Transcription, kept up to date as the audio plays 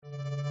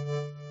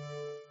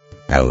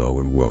Hello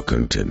and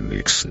welcome to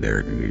Nick's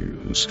Nerd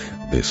News.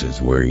 This is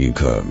where you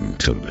come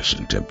to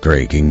listen to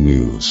breaking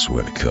news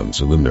when it comes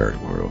to the nerd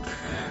world.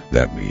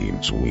 That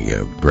means we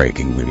have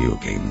breaking video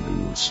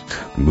game news,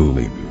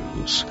 movie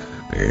news,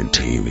 and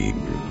TV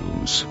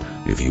news.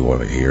 If you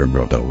want to hear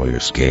about the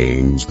latest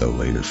games, the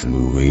latest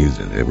movies,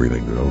 and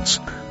everything else,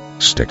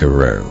 stick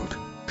around.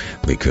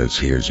 Because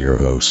here's your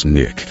host,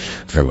 Nick,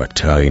 from a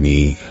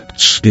tiny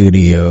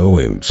studio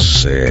in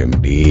San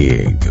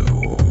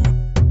Diego.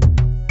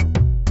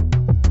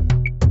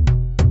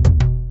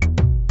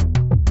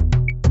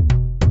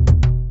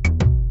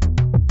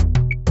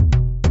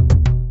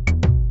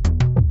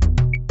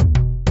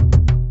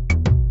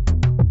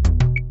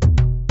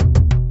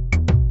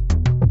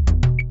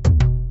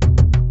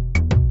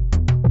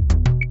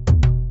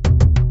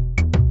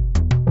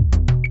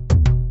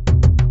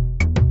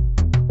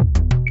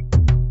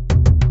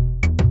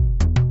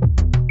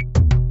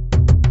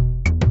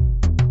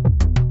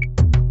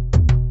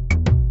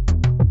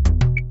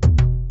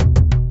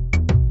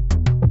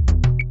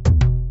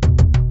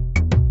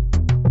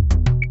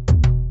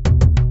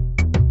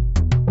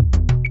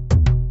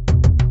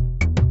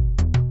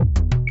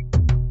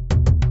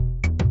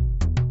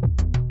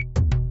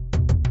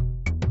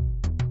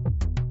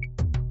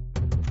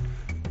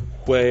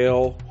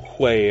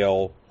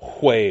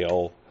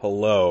 Whale.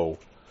 Hello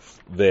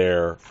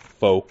there,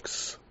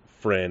 folks,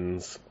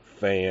 friends,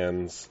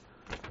 fans,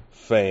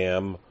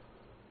 family,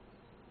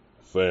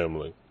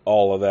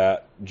 all of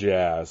that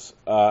jazz.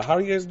 How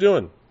are you guys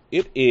doing?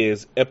 It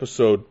is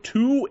episode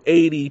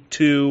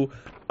 282.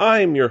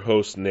 I'm your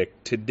host,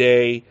 Nick.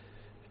 Today,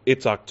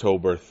 it's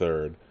October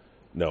 3rd.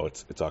 No,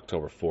 it's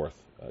October 4th.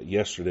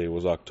 Yesterday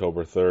was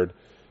October 3rd.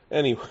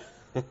 Anyway,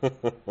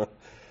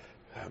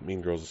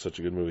 Mean Girls is such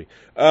a good movie.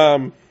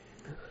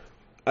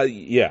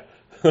 Yeah.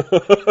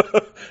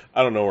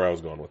 I don't know where I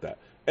was going with that.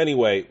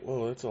 Anyway,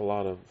 well, that's a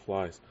lot of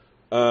flies.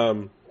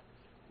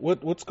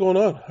 What's going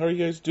on? How are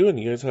you guys doing?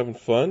 You guys having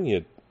fun?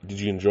 Did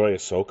you enjoy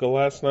Ahsoka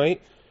last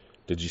night?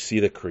 Did you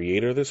see the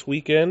creator this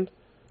weekend?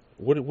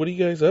 What are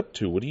you guys up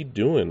to? What are you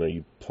doing? Are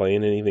you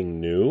playing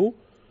anything new?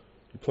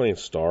 You playing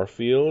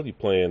Starfield? You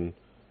playing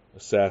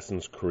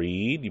Assassin's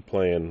Creed? You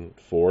playing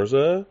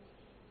Forza?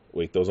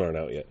 Wait, those aren't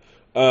out yet.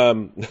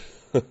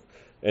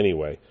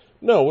 Anyway,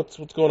 no, what's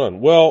going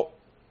on? Well,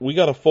 we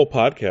got a full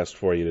podcast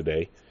for you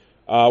today.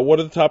 What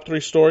are the top 3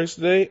 stories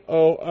today?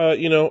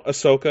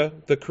 Ahsoka,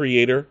 the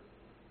creator.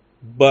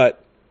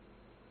 But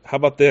how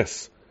about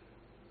this?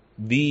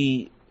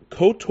 The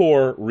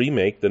KotoR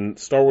Remake, the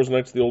Star Wars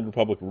Knights of the Old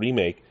Republic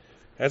remake,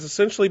 has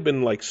essentially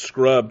been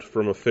scrubbed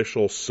from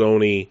official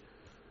Sony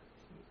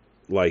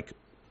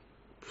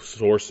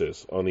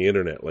sources on the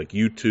internet, like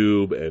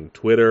YouTube and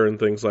Twitter and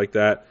things like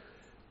that.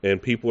 And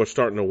people are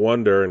starting to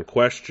wonder and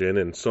question,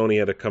 and Sony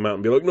had to come out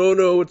and be like,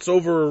 no, it's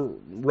over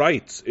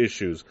rights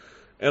issues.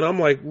 And I'm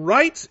like,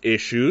 rights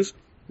issues?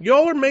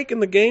 Y'all are making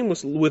the game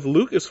with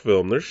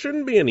Lucasfilm. There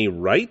shouldn't be any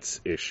rights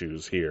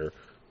issues here.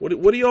 What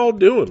are y'all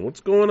doing?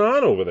 What's going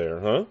on over there,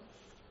 huh?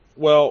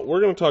 Well,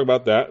 we're going to talk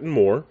about that and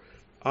more.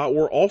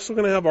 We're also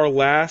going to have our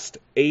last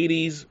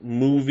 80s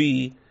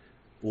movie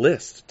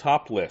list,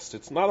 top list.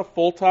 It's not a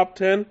full top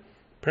 10.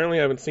 Apparently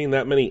I haven't seen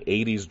that many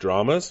 80s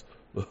dramas.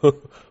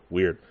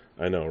 Weird.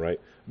 I know, right?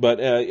 But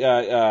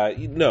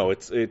no,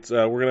 it's we're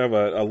gonna have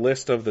a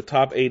list of the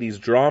top 80s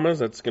dramas.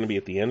 That's gonna be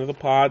at the end of the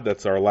pod.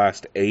 That's our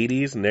last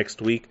 80s.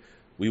 Next week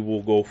we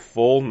will go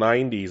full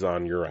 90s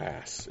on your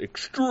ass.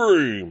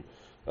 Extreme.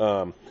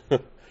 No,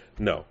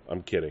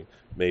 I'm kidding.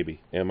 Maybe.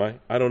 Am I?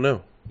 I don't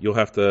know. You'll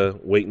have to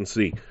wait and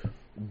see.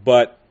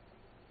 But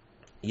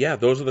yeah,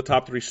 those are the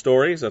top 3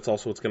 stories. That's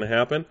also what's gonna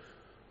happen.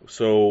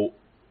 So,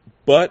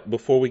 but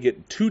before we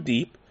get too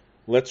deep,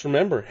 let's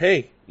remember,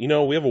 hey, we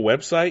have a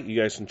website.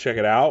 You guys can check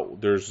it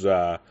out. There's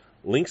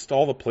links to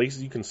all the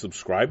places you can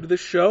subscribe to this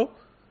show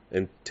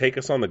and take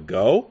us on the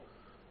go.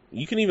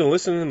 You can even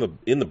listen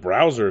in the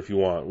browser if you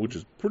want, which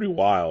is pretty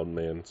wild,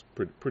 man. It's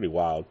pretty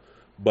wild.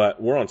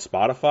 But we're on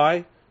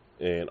Spotify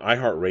and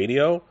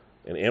iHeartRadio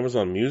and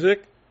Amazon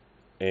Music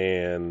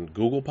and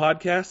Google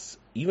Podcasts,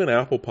 even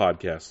Apple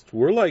Podcasts.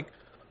 We're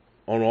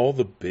on all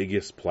the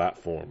biggest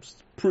platforms.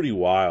 It's pretty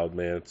wild,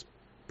 man. It's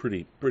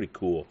pretty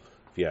cool,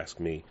 if you ask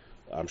me.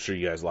 I'm sure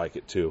you guys like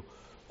it too.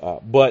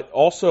 But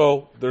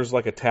also, there's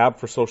a tab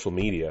for social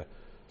media.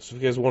 So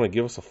if you guys want to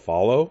give us a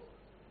follow,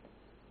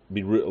 it'd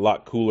be a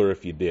lot cooler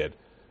if you did.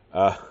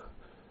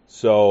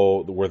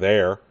 So we're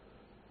there,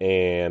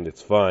 and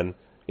it's fun.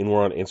 And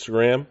we're on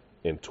Instagram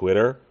and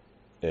Twitter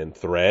and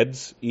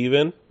Threads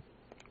even.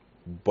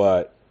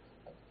 But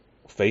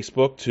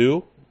Facebook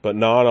too, but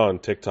not on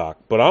TikTok.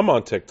 But I'm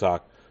on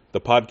TikTok.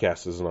 The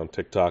podcast isn't on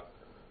TikTok.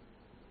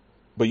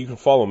 But you can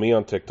follow me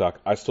on TikTok.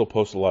 I still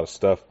post a lot of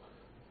stuff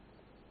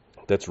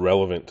that's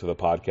relevant to the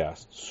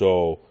podcast.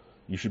 So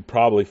you should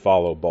probably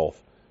follow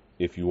both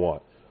if you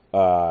want.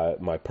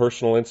 My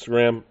personal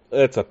Instagram,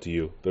 it's up to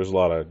you. There's a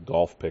lot of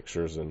golf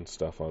pictures and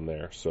stuff on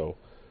there. So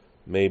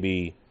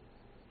maybe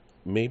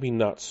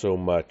not so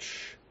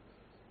much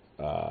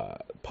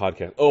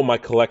podcast. Oh, my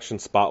collection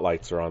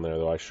spotlights are on there,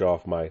 though. I show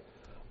off my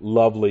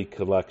lovely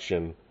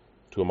collection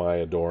to my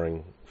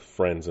adoring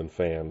friends and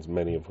fans,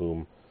 many of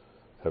whom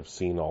have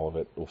seen all of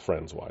it. Well,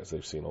 friends-wise,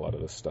 they've seen a lot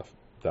of this stuff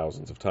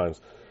thousands of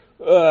times.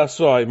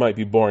 So I might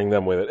be boring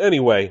them with it.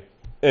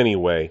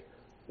 Anyway,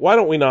 why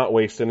don't we not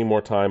waste any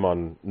more time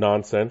on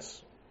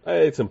nonsense?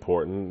 It's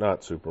important,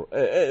 not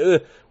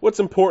super. What's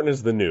important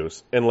is the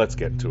news, and let's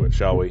get to it,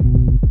 shall we?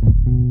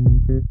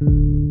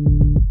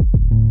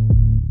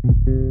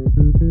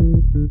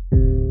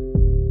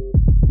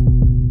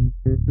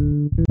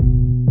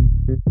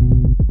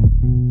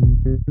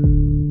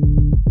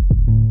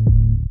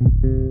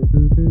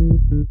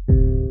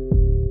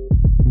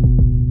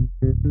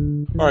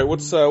 All right,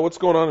 what's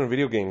going on in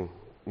video game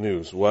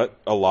news? What?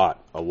 A lot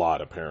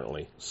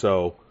apparently.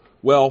 So,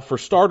 well, for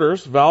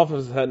starters, Valve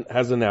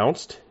has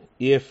announced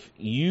if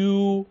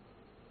you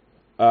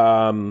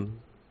help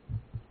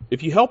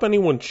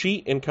anyone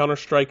cheat in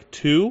Counter-Strike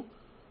 2,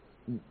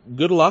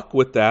 good luck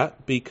with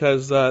that,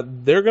 because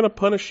they're going to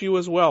punish you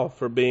as well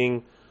for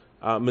being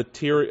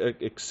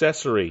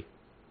accessory.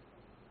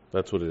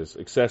 That's what it is,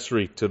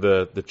 accessory to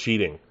the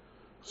cheating.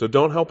 So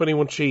don't help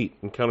anyone cheat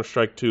in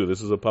Counter-Strike 2.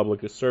 This is a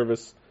public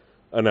service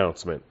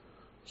announcement.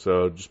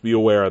 So just be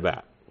aware of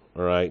that.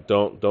 All right,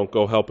 don't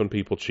go helping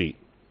people cheat.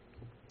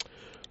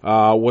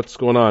 What's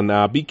going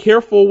on? Be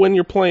careful when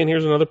you're playing.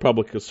 Here's another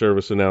public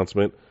service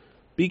announcement.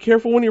 Be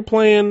careful when you're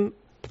playing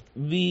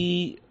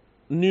the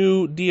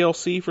new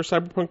DLC for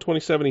Cyberpunk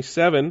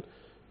 2077,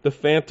 the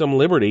Phantom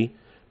Liberty,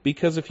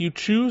 because if you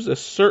choose a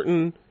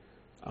certain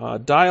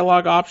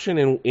dialogue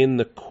option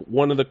in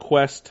one of the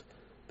quest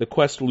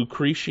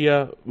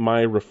Lucretia,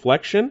 My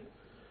Reflection,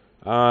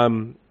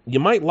 you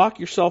might lock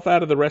yourself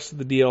out of the rest of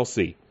the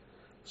DLC.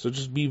 So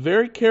just be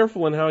very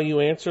careful in how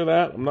you answer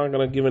that. I'm not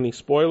going to give any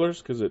spoilers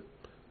because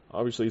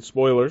obviously it's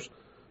spoilers.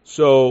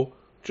 So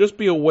just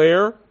be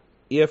aware,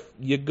 if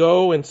you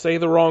go and say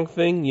the wrong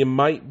thing, you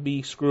might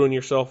be screwing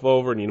yourself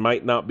over and you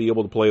might not be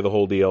able to play the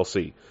whole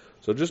DLC.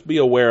 So just be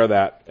aware of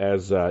that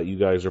as you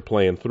guys are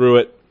playing through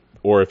it,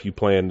 or if you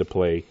plan to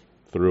play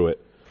through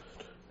it.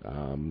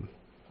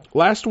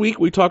 Last week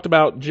we talked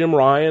about Jim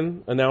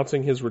Ryan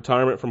announcing his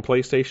retirement from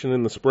PlayStation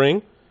in the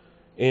spring.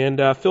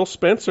 And Phil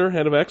Spencer,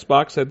 head of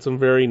Xbox, had some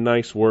very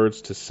nice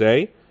words to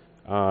say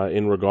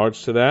in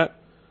regards to that.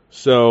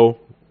 So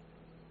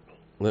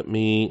let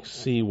me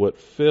see what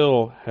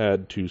Phil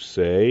had to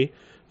say.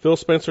 Phil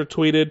Spencer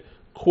tweeted,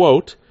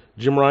 quote,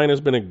 "Jim Ryan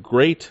has been a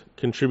great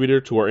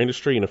contributor to our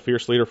industry and a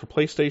fierce leader for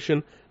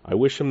PlayStation. I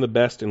wish him the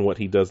best in what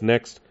he does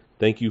next.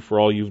 Thank you for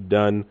all you've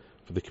done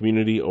for the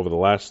community over the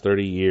last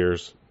 30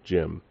 years,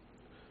 Jim."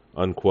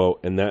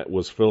 Unquote. And that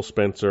was Phil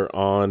Spencer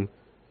on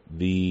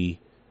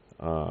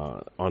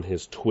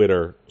his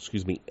Twitter,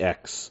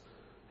 X,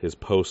 his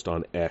post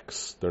on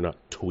X. They're not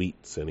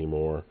tweets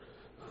anymore.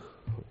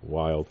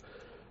 Wild.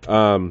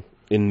 In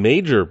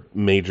major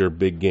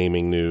big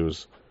gaming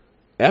news,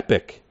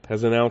 Epic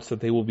has announced that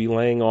they will be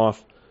laying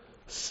off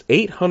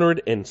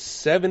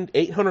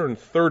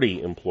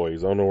 830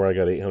 employees. I don't know where I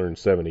got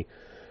 870.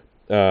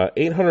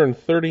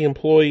 830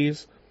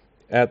 employees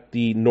at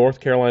the North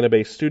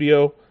Carolina-based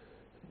studio,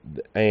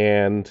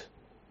 and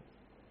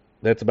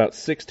that's about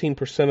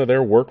 16% of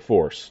their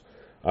workforce.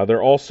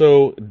 They're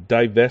also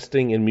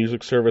divesting in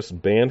music service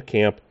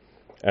Bandcamp,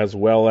 as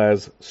well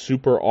as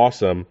Super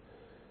Awesome,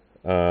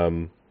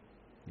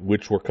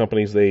 which were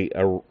companies they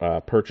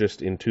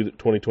purchased in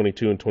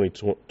 2022 and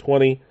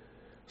 2020.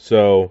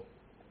 So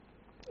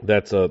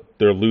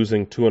they're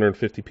losing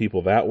 250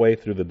 people that way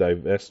through the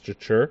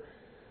divestiture.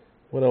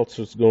 What else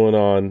is going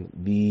on?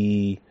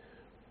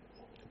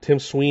 Tim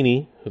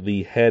Sweeney,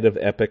 the head of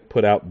Epic,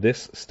 put out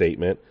this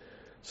statement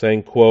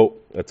saying,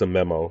 quote, that's a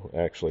memo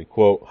actually,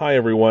 quote, "Hi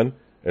everyone.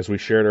 As we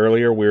shared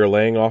earlier, we are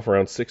laying off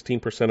around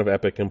 16% of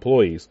Epic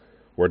employees.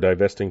 We're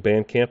divesting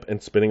Bandcamp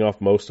and spinning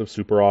off most of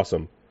Super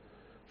Awesome.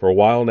 For a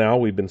while now,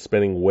 we've been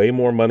spending way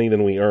more money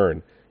than we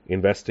earn,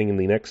 investing in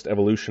the next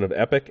evolution of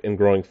Epic and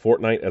growing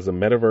Fortnite as a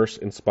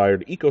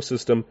metaverse-inspired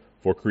ecosystem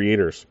for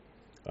creators.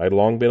 I'd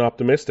long been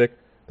optimistic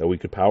that we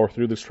could power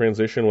through this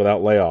transition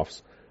without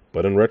layoffs,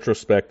 but in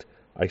retrospect,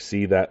 I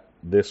see that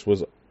this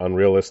was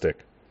unrealistic.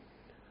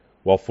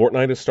 While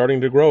Fortnite is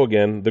starting to grow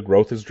again, the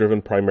growth is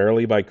driven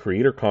primarily by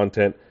creator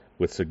content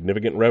with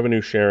significant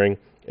revenue sharing,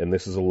 and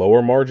this is a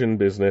lower margin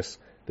business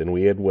than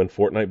we had when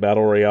Fortnite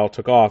Battle Royale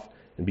took off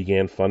and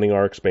began funding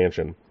our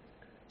expansion.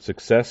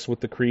 Success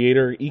with the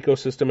creator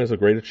ecosystem is a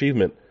great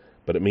achievement,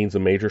 but it means a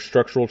major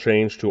structural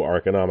change to our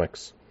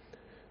economics.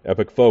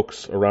 Epic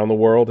folks around the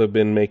world have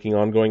been making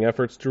ongoing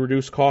efforts to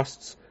reduce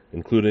costs,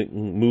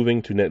 including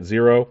moving to net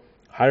zero,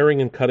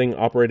 hiring and cutting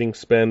operating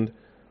spend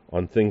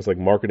on things like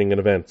marketing and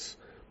events,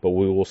 but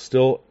we will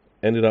still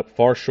ended up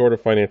far short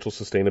of financial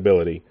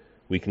sustainability.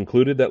 We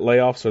concluded that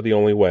layoffs are the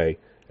only way,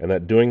 and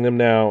that doing them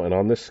now and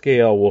on this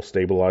scale will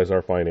stabilize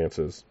our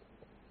finances.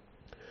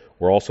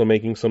 We're also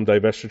making some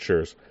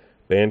divestitures.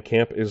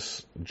 Bandcamp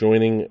is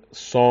joining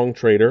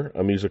SongTrader,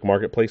 a music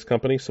marketplace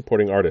company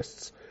supporting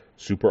artists.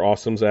 Super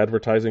Awesome's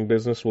advertising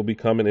business will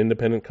become an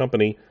independent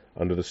company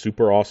under the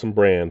Super Awesome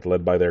brand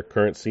led by their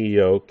current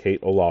CEO,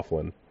 Kate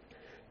O'Loughlin.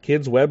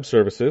 Kids Web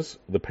Services,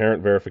 the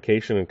parent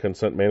verification and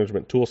consent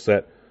management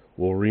toolset,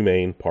 will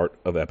remain part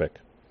of Epic.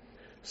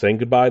 Saying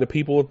goodbye to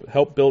people who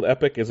helped build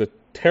Epic is a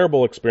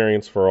terrible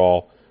experience for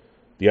all.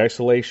 The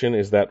consolation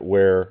is that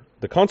we're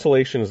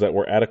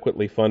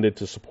adequately funded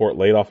to support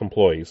laid-off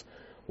employees.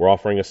 We're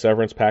offering a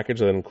severance package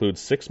that includes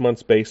 6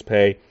 months base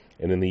pay,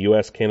 and in the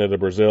U.S., Canada,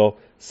 Brazil,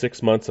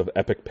 6 months of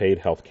Epic paid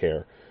health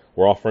care.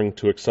 We're offering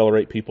to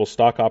accelerate people's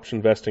stock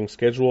option vesting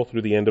schedule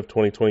through the end of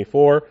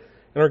 2024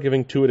 and are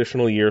giving 2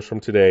 additional years from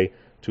today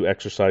to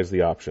exercise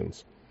the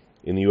options.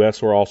 In the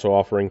U.S., we're also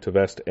offering to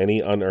vest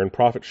any unearned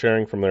profit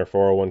sharing from their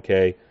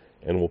 401k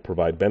and will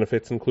provide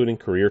benefits including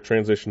career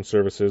transition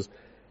services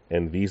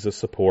and visa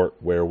support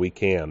where we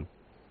can.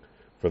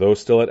 For those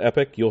still at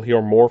Epic, you'll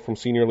hear more from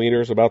senior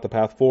leaders about the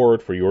path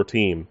forward for your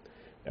team.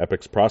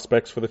 Epic's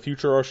prospects for the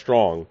future are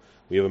strong.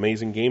 We have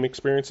amazing game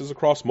experiences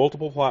across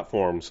multiple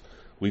platforms.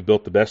 We've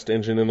built the best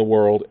engine in the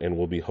world and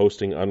will be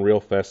hosting Unreal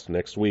Fest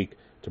next week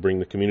to bring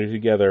the community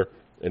together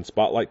and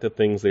spotlight the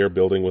things they are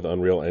building with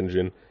Unreal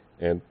Engine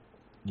and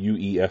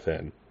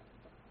UEFN.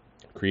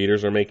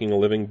 Creators are making a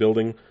living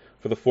building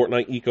for the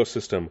Fortnite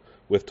ecosystem,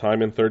 with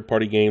time and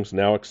third-party games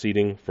now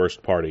exceeding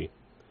first-party.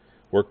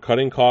 We're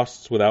cutting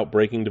costs without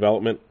breaking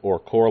development or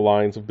core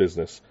lines of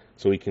business,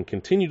 so we can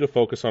continue to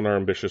focus on our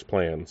ambitious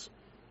plans.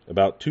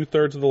 About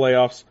 2/3 of the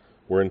layoffs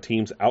were in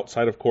teams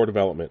outside of core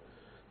development.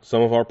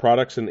 Some of our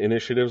products and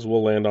initiatives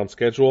will land on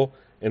schedule,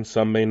 and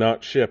some may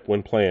not ship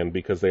when planned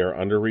because they are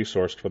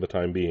under-resourced for the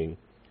time being.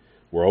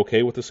 We're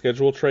okay with the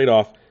schedule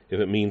trade-off if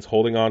it means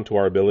holding on to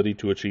our ability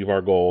to achieve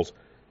our goals,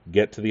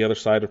 get to the other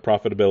side of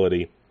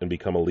profitability, and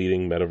become a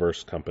leading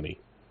metaverse company.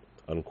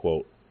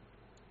 Unquote.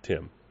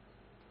 Tim.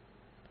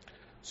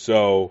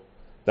 So,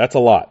 that's a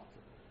lot.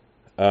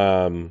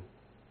 And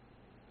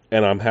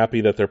I'm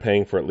happy that they're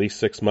paying for at least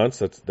 6 months.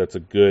 That's a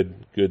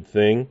good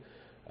thing.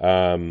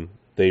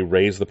 They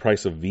raised the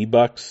price of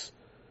V-Bucks,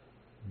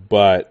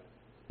 but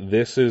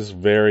this is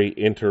very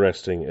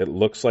interesting. It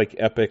looks like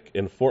Epic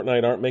and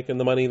Fortnite aren't making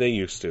the money they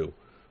used to,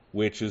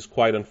 which is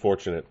quite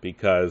unfortunate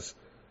because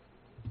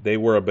they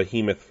were a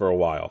behemoth for a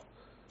while.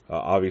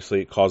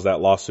 Obviously, it caused that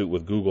lawsuit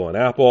with Google and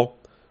Apple,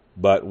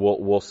 but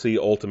we'll see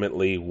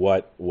ultimately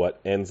what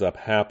ends up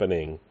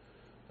happening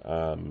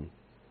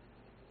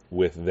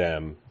with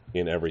them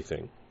in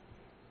everything.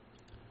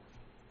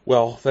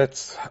 Well,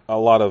 that's a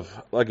lot of,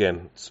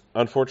 again, it's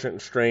unfortunate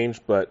and strange,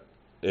 but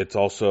it's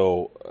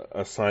also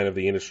a sign of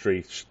the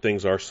industry.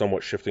 Things are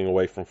somewhat shifting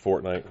away from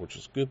Fortnite, which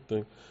is a good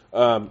thing,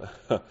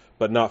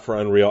 but not for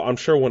Unreal. I'm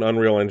sure when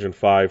Unreal Engine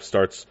 5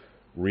 starts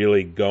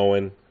really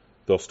going,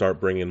 they'll start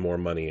bringing more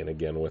money in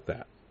again with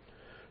that.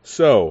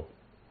 So,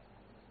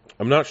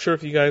 I'm not sure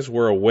if you guys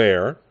were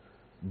aware,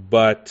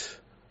 but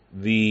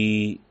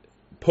the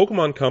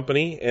Pokemon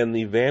Company and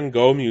the Van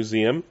Gogh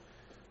Museum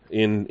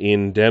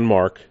in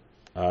Denmark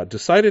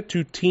decided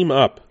to team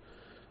up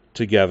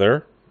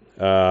together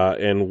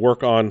and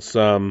work on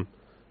some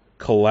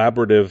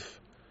collaborative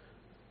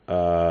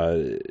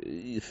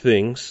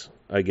things,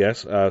 I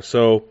guess.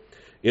 So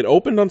it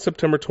opened on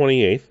September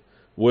 28th,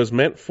 was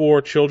meant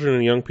for children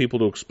and young people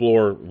to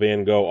explore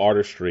Van Gogh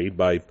artistry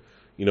by,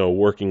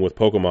 working with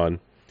Pokemon.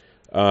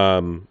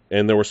 And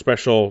there were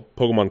special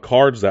Pokemon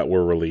cards that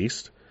were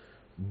released.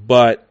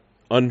 But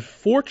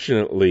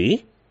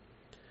unfortunately,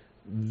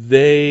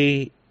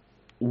 they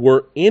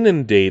were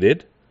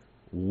inundated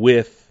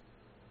with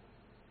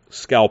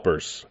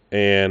scalpers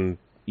and,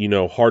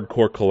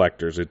 hardcore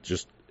collectors. It's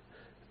just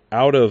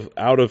out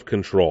of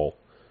control.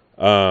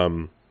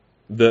 The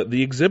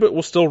exhibit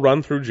will still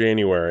run through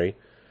January,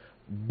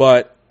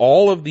 but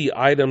all of the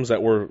items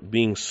that were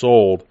being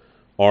sold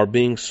are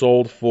being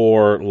sold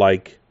for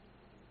like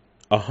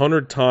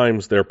 100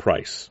 times their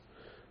price.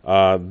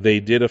 They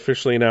did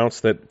officially announce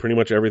that pretty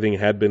much everything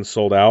had been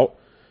sold out,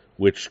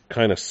 which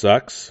kind of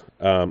sucks.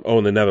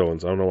 In the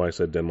Netherlands. I don't know why I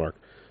said Denmark.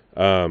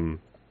 In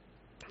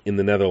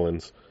the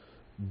Netherlands.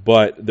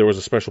 But there was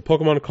a special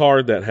Pokemon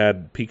card that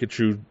had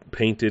Pikachu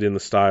painted in the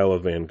style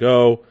of Van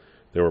Gogh.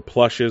 There were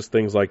plushes,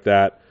 things like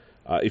that.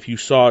 If you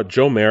saw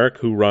Joe Merrick,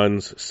 who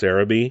runs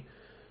Cerebi,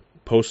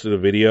 posted a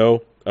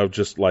video of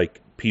just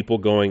like people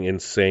going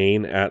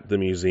insane at the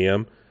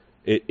museum.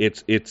 It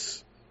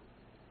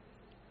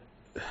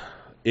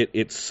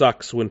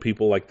sucks when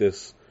people like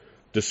this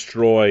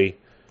destroy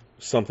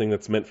something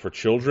that's meant for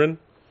children.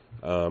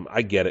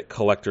 I get it.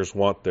 Collectors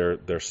want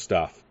their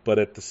stuff. But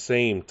at the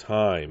same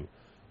time,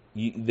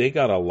 they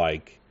gotta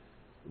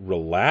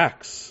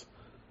relax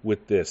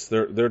with this.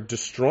 They're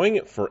destroying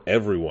it for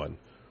everyone.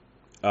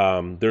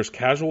 There's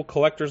casual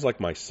collectors like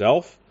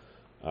myself.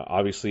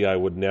 Obviously, I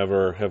would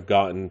never have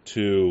gotten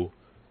to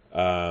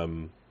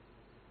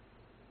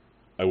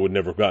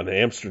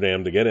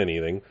Amsterdam to get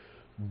anything.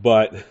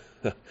 But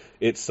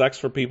it sucks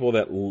for people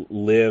that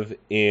live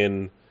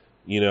in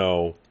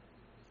Europe,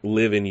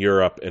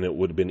 and it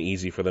would have been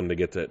easy for them to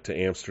get to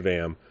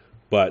Amsterdam,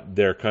 but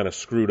they're kind of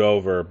screwed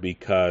over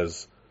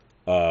because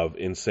of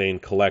insane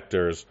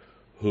collectors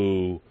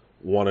who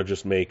want to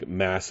just make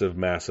massive,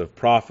 massive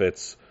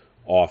profits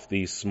off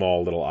these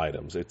small little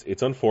items.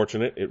 It's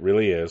unfortunate, it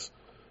really is,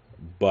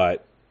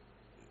 but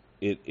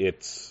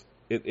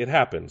it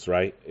happens,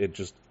 right?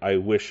 I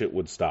wish it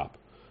would stop.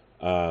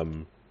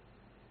 One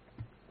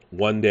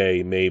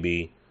day,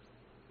 maybe,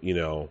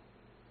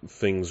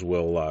 things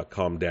will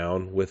calm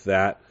down with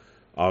that.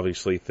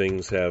 Obviously,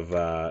 things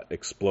have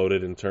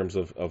exploded in terms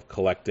of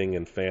collecting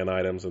and fan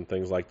items and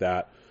things like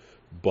that.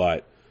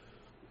 But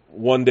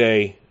one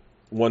day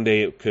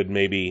it could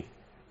maybe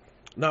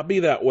not be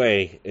that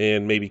way,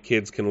 and maybe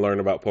kids can learn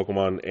about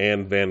Pokemon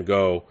and Van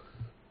Gogh.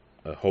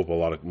 I hope a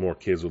lot of more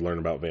kids would learn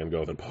about Van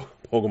Gogh than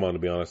Pokemon, to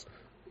be honest.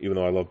 Even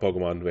though I love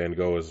Pokemon, Van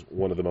Gogh is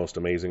one of the most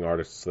amazing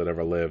artists that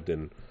ever lived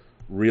and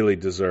really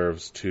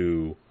deserves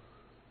to,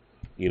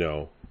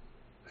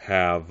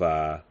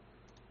 have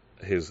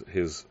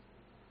his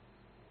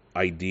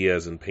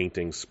ideas and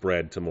paintings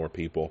spread to more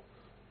people,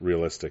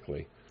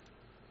 realistically.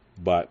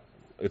 But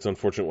it's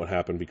unfortunate what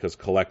happened because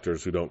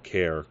collectors who don't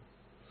care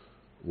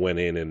went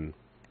in and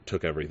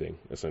took everything,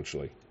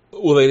 essentially.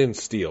 Well, they didn't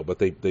steal, but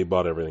they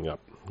bought everything up,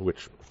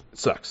 which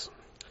sucks.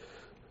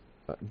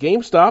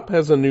 GameStop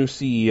has a new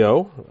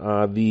CEO.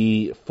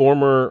 The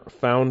former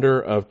founder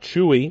of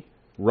Chewy,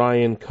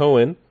 Ryan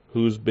Cohen,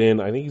 I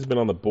think he's been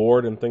on the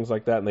board and things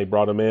like that, and they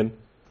brought him in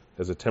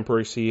as a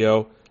temporary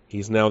CEO.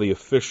 He's now the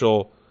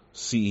official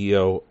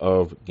CEO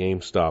of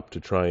GameStop to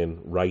try and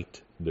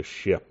right the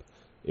ship,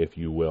 if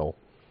you will.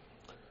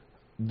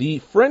 The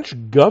French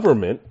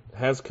government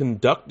has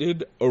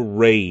conducted a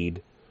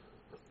raid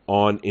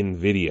on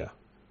Nvidia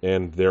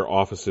and their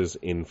offices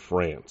in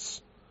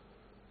France.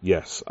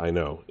 Yes, I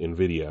know,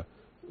 Nvidia,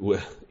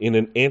 in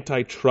an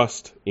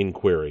antitrust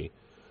inquiry.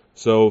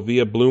 So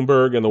via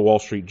Bloomberg and the Wall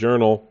Street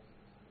Journal,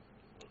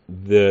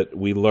 that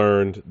we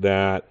learned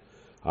that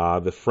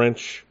the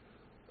French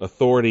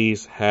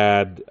authorities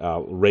had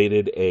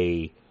raided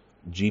a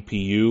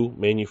GPU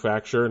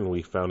manufacturer, and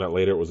we found out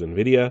later it was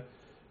Nvidia.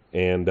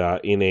 And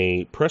in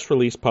a press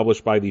release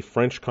published by the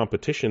French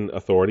Competition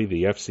Authority,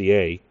 the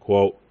FCA,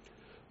 quote,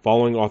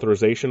 following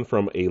authorization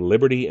from a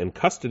liberty and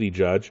custody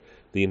judge,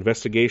 the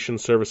investigation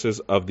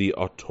services of the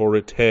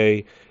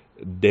Autorité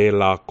de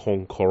la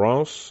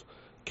Concurrence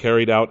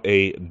carried out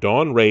a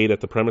dawn raid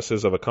at the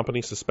premises of a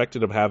company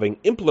suspected of having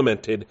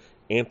implemented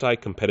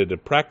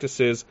anti-competitive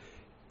practices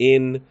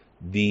in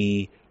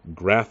the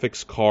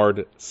graphics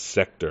card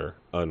sector,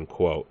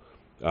 unquote.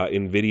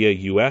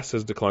 Nvidia US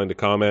has declined to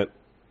comment.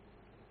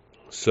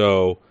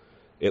 So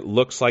it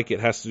looks like it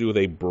has to do with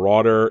a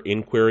broader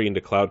inquiry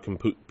into cloud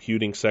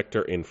computing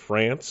sector in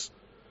France.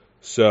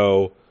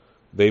 So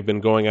the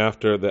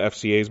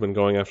FCA has been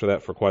going after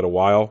that for quite a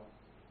while.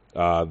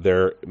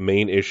 Their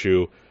main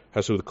issue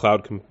has to do with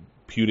cloud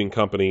computing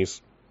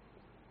companies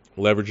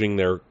leveraging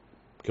their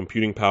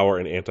computing power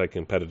and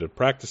anti-competitive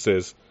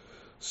practices.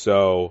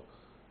 So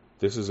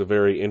this is a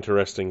very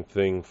interesting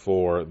thing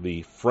for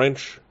the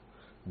French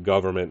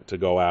government to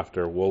go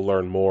after. We'll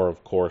learn more,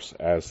 of course,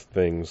 as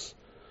things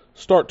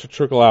start to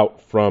trickle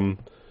out from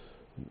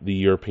the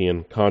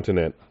European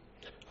continent.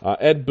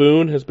 Ed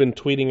Boon has been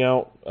tweeting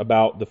out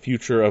about the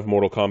future of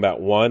Mortal Kombat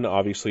 1.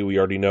 Obviously, we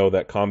already know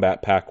that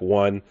Combat Pack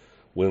 1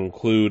 will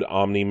include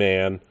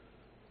Omni-Man,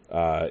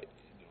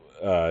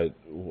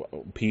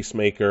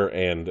 Peacemaker,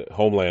 and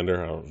Homelander.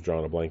 I was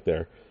drawing a blank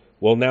there.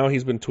 Well, now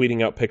he's been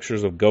tweeting out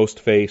pictures of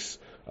Ghostface,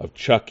 of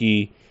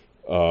Chucky,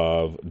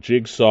 of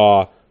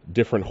Jigsaw,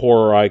 different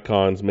horror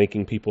icons,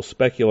 making people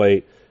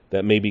speculate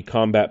that maybe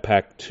Combat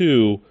Pack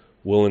 2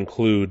 will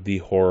include the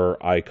horror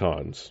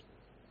icons.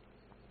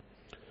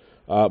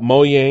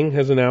 Mojang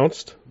has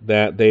announced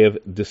that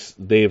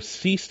they have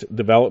ceased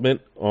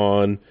development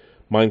on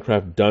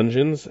Minecraft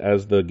Dungeons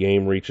as the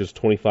game reaches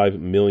 25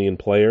 million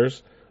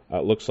players.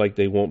 It looks like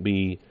they won't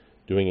be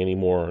doing any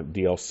more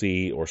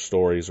DLC or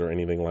stories or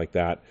anything like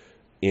that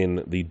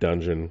in the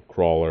Dungeon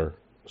Crawler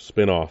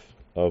spin-off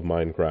of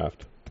Minecraft.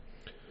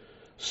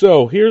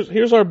 So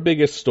here's our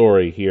biggest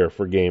story here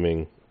for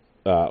gaming.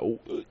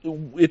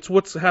 It's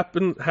what's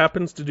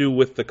happens to do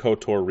with the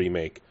KotoR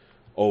remake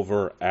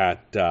over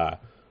at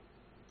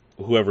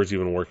whoever's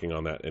even working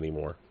on that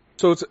anymore.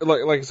 So it's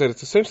like I said,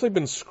 it's essentially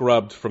been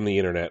scrubbed from the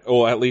internet.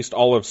 Oh, at least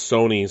all of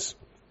Sony's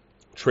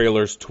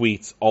trailers,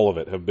 tweets, all of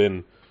it have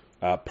been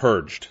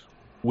purged.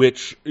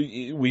 Which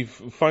we've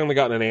finally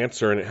gotten an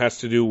answer, and it has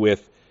to do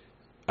with,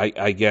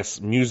 I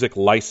guess, music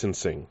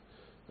licensing.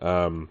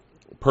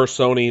 Per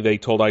Sony, they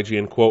told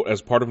IGN, quote,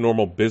 as part of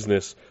normal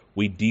business,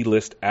 we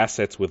delist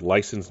assets with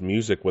licensed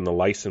music when the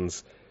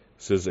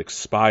licenses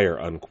expire,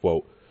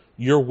 unquote.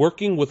 You're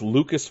working with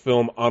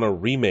Lucasfilm on a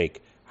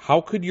remake.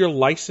 How could your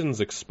license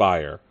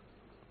expire?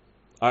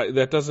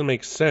 That doesn't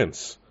make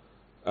sense.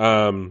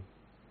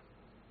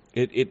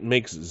 It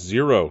makes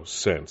zero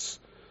sense.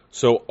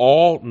 So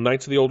all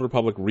Knights of the Old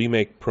Republic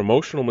remake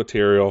promotional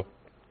material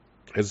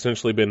has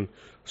essentially been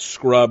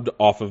scrubbed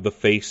off of the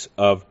face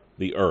of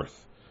the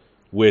earth,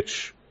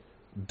 which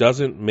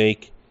doesn't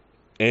make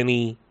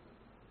any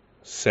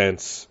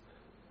sense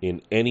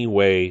in any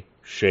way,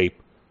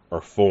 shape,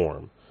 or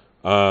form.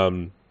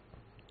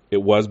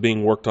 It was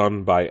being worked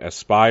on by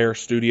Aspyr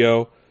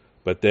Studio,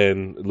 but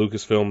then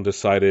Lucasfilm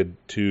decided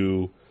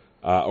to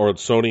or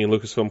Sony and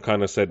Lucasfilm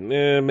kind of said,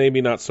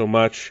 maybe not so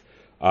much.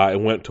 It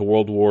went to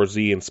World War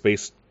Z and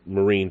Space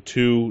Marine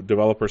 2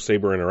 developer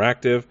Saber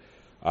Interactive,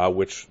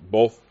 which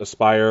both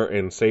Aspyr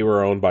and Saber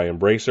are owned by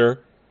Embracer.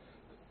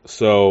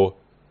 So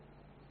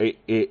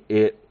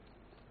it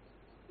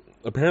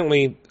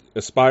apparently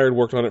Aspyr had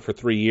worked on it for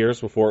 3 years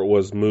before it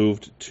was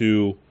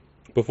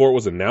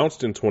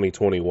announced in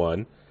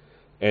 2021,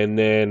 and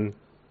then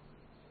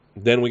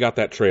we got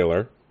that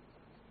trailer.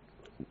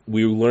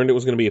 We learned it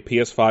was going to be a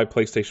PS5,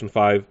 PlayStation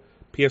 5,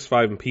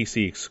 PS5 and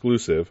PC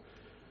exclusive,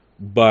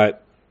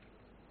 but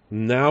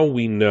now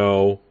we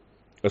know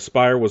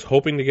Aspyr was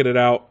hoping to get it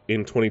out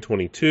in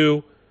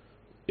 2022.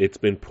 It's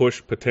been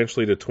pushed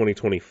potentially to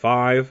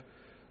 2025.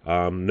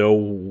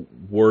 No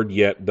word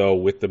yet, though,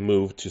 with the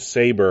move to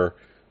Saber,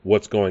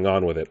 what's going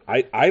on with it.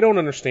 I don't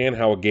understand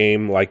how a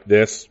game like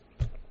this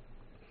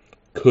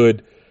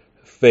could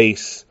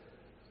face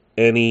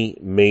any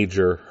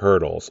major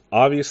hurdles.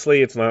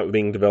 Obviously, it's not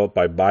being developed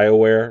by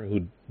BioWare,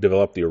 who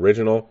developed the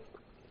original.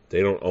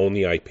 They don't own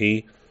the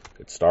IP.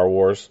 It's Star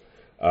Wars.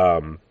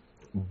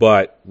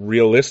 But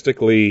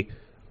realistically,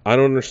 I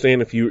don't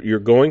understand if you're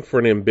going for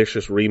an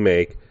ambitious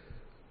remake.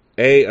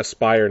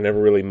 Aspyr never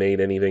really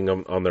made anything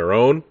on their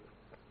own,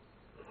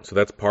 so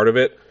that's part of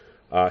it.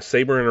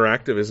 Saber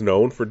Interactive is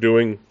known for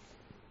doing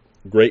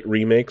great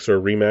remakes or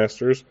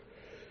remasters.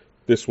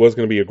 This was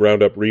going to be a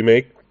ground-up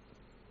remake.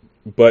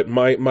 But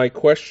my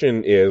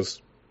question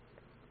is,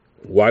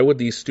 why would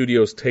these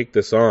studios take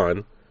this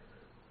on?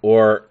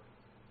 Or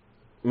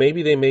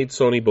maybe they made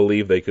Sony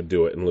believe they could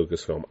do it in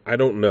Lucasfilm. I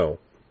don't know.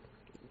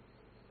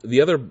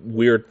 The other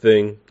weird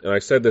thing, and I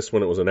said this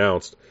when it was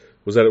announced,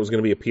 was that it was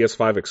going to be a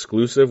PS5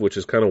 exclusive, which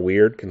is kind of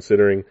weird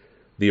considering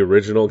the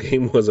original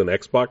game was an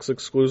Xbox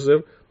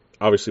exclusive.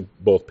 Obviously,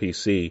 both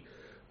PC.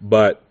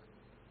 But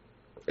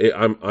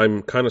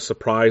I'm kind of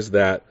surprised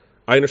that...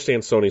 I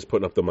understand Sony's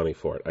putting up the money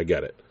for it. I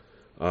get it.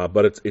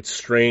 But it's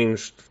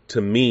strange to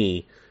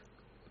me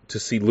to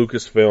see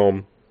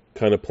Lucasfilm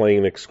kind of playing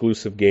an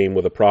exclusive game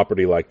with a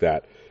property like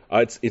that.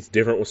 It's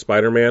different with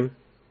Spider-Man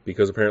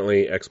because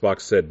apparently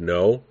Xbox said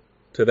no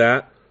to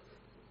that.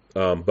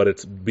 But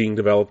it's being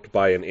developed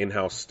by an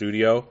in-house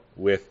studio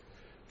with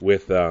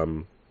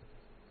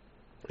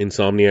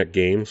Insomniac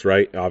Games,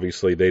 right?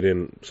 Obviously,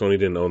 Sony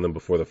didn't own them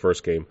before the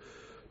first game,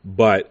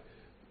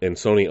 and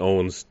Sony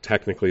owns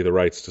technically the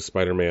rights to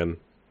Spider-Man.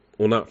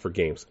 Well, not for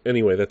games.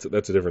 Anyway, that's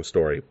a different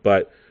story.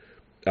 But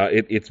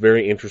it's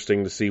very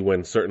interesting to see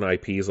when certain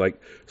IPs,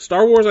 like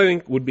Star Wars, I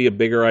think would be a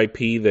bigger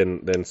IP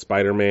than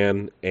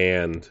Spider-Man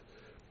and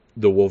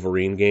the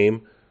Wolverine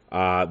game.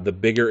 The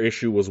bigger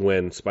issue was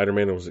when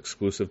Spider-Man was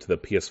exclusive to the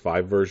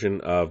PS5 version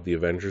of the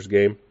Avengers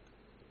game.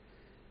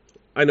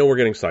 I know we're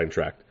getting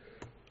sidetracked.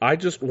 I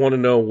just want to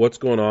know what's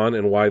going on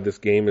and why this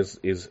game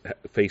is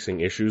facing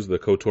issues, the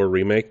KotoR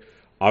Remake.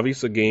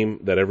 Obviously a game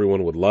that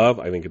everyone would love.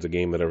 I think it's a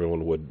game that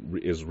everyone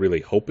is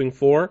really hoping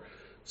for.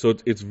 So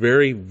it's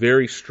very,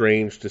 very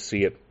strange to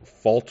see it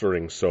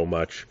faltering so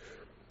much.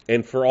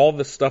 And for all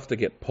this stuff to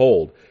get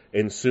pulled,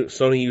 and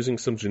Sony using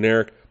some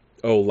generic,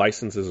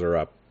 licenses are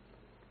up.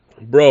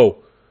 Bro,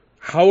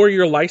 how are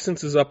your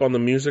licenses up on the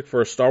music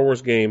for a Star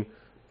Wars game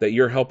that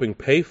you're helping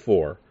pay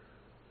for,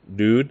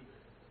 dude?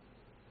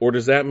 Or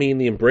does that mean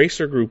the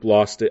Embracer Group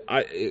lost it?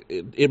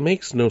 It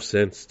makes no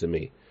sense to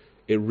me.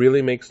 It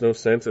really makes no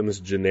sense, and this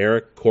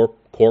generic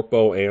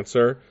corpo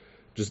answer,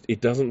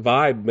 it doesn't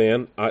vibe,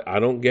 man. I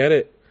don't get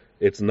it.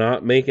 It's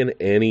not making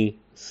any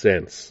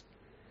sense.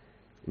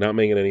 Not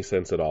making any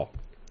sense at all.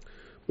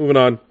 Moving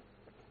on.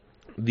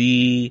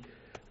 The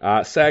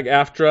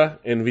SAG-AFTRA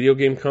and video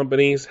game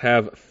companies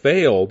have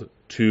failed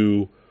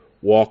to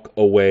walk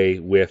away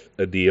with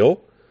a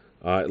deal.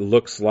 It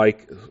looks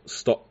like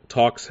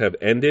talks have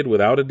ended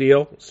without a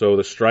deal, so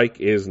the strike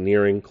is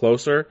nearing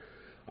closer.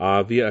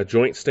 Via a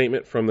joint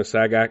statement from the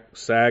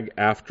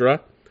SAG-AFTRA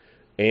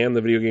and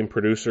the video game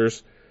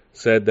producers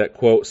said that,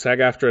 quote,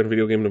 SAG-AFTRA and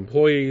video game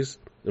employers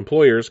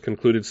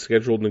concluded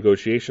scheduled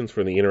negotiations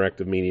for the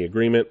interactive media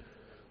agreement.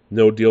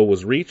 No deal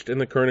was reached, and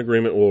the current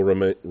agreement will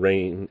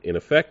remain in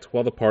effect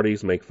while the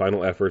parties make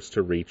final efforts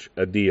to reach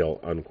a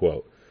deal,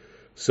 unquote.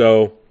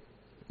 So,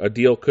 a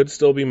deal could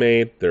still be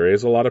made. There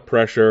is a lot of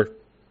pressure,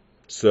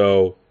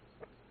 so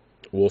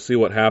we'll see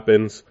what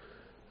happens.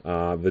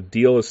 The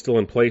deal is still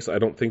in place. I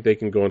don't think they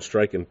can go on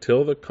strike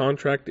until the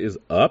contract is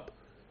up,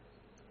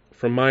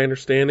 from my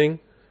understanding.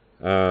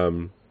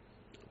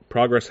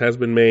 Progress has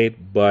been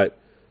made, but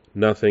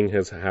nothing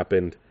has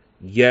happened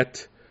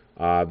yet.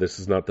 This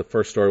is not the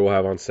first story we'll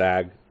have on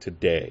SAG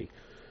today.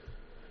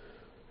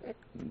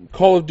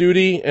 Call of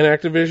Duty and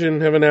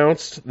Activision have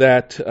announced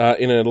that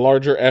in a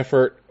larger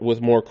effort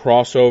with more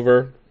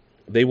crossover,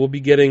 they will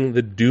be getting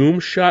the Doom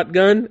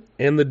shotgun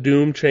and the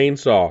Doom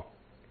chainsaw.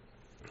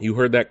 You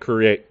heard that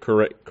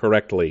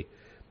correctly.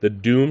 The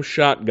Doom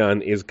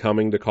shotgun is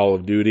coming to Call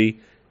of Duty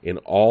in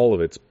all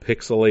of its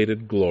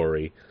pixelated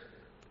glory.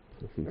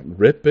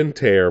 Rip and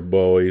tear,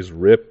 boys.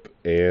 Rip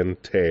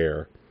and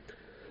tear.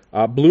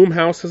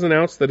 Blumhouse has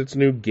announced that its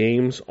new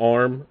games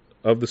arm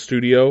of the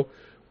studio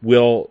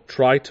will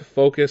try to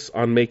focus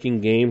on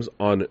making games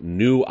on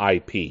new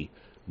IP,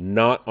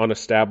 not on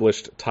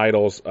established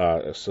titles,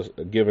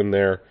 given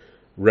their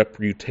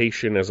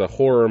reputation as a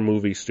horror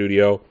movie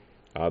studio.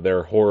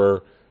 Their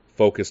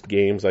horror-focused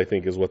games, I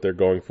think, is what they're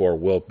going for,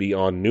 will be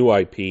on new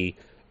IP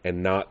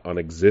and not on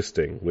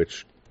existing,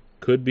 which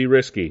could be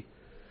risky.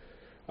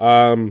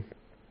 The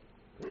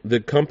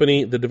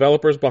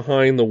developers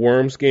behind the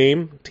Worms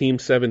game, Team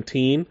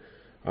 17,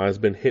 has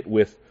been hit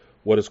with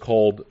what is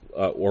called,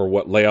 or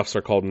what layoffs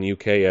are called in the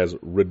UK as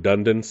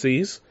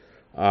redundancies,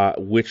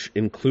 which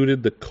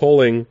included the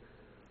culling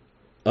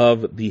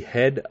of the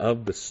head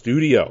of the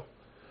studio.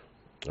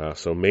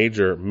 So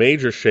major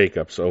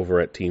shakeups over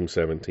at Team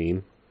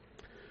 17.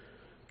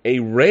 A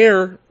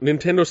rare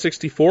Nintendo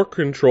 64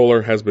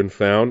 controller has been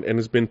found and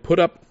has been put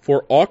up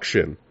for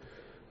auction.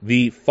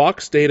 The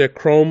Fox Data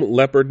Chrome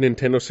Leopard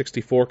Nintendo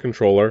 64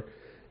 controller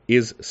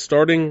has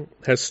starting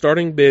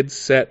bids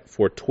set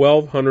for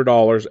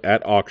 $1,200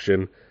 at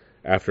auction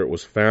after it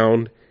was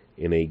found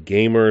in a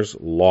gamer's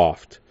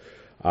loft.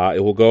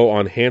 It will go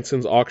on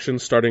Hanson's auction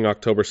starting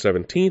October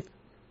 17th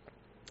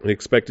and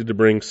expected to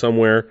bring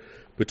somewhere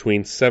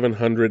between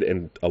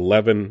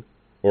 711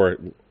 or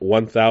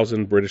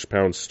 1,000 British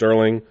pounds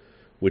sterling,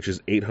 which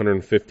is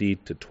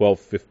 $850 to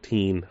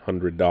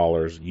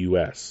 $1,500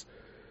 US.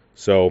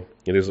 So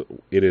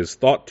it is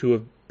thought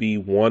to be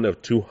one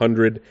of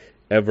 200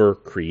 ever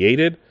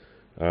created.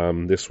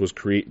 This was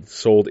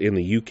sold in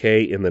the UK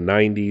in the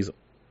 90s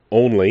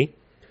only.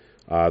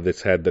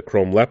 This had the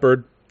Chrome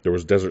Leopard. There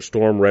was Desert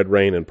Storm, Red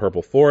Rain, and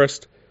Purple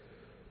Forest.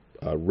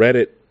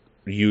 Reddit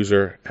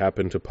user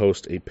happened to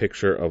post a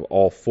picture of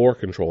all 4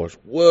 controllers.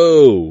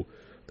 Whoa!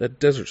 That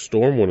Desert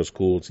Storm one is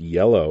cool. It's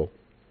yellow.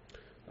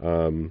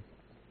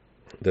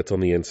 That's on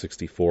the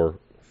N64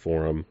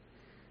 forum.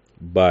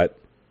 But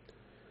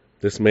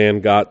this man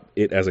got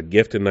it as a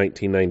gift in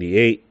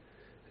 1998,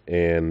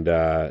 and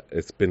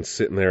it's been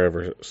sitting there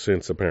ever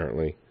since,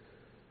 apparently.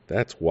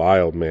 That's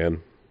wild,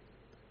 man.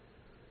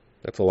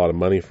 That's a lot of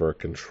money for a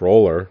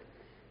controller.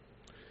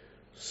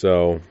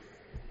 So,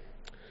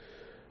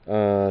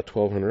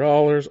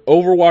 $1,200.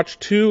 Overwatch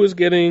 2 is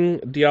getting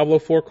Diablo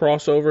 4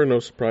 crossover. No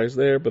surprise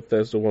there.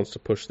 Bethesda wants to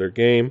push their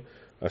game,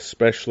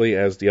 especially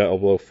as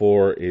Diablo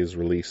 4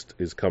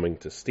 is coming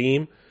to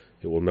Steam.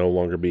 It will no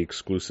longer be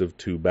exclusive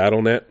to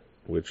Battle.net,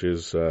 which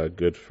is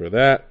good for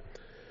that.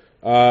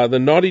 The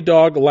Naughty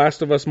Dog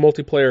Last of Us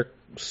multiplayer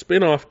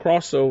spin-off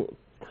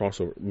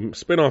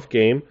spin-off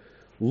game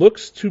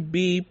looks to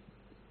be,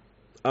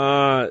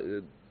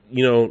 on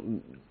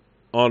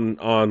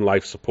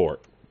life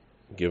support,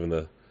 given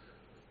the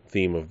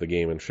theme of the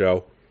game and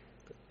show.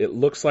 It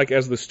looks like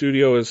as the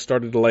studio has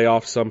started to lay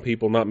off some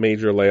people, not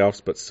major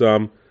layoffs, but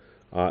some,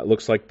 it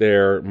looks like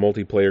their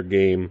multiplayer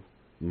game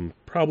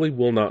probably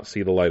will not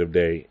see the light of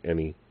day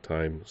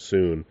anytime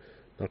soon.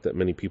 Not that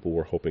many people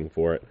were hoping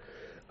for it.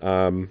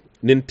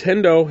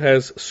 Nintendo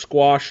has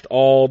squashed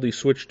all the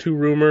Switch 2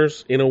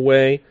 rumors in a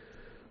way,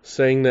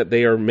 saying that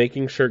they are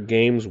making sure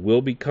games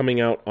will be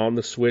coming out on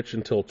the Switch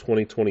until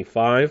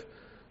 2025.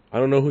 I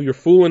don't know who you're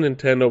fooling,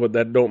 Nintendo, but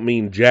that don't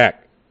mean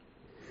jack.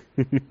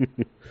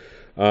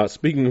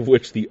 Speaking of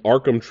which, the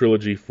Arkham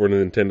trilogy for the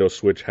Nintendo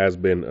Switch has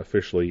been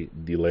officially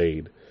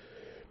delayed.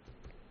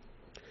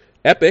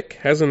 Epic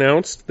has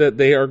announced that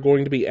they are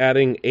going to be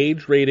adding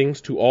age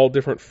ratings to all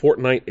different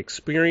Fortnite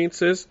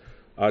experiences.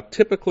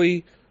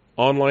 Typically,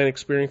 online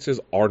experiences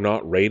are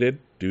not rated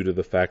due to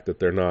the fact that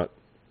they're not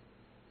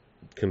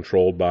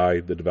controlled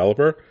by the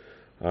developer.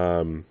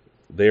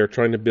 They are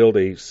trying to build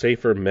a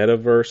safer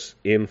metaverse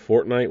in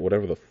Fortnite,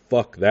 whatever the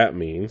fuck that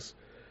means.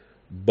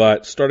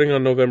 But starting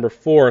on November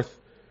 4th,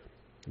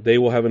 they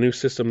will have a new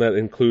system that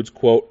includes,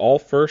 quote, all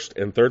first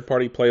and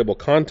third-party playable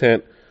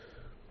content,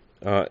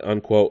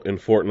 unquote, in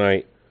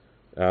Fortnite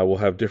will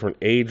have different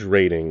age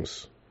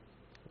ratings.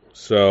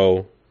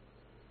 So,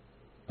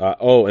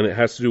 and it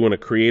has to do when a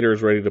creator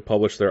is ready to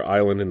publish their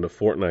island into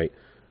Fortnite.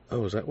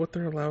 Oh, is that what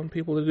they're allowing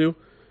people to do?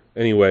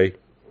 Anyway,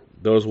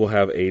 those will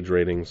have age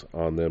ratings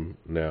on them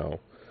now.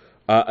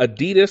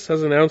 Adidas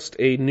has announced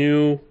a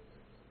new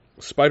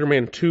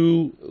Spider-Man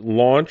 2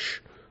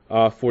 launch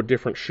for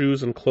different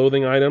shoes and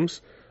clothing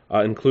items,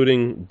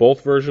 including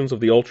both versions of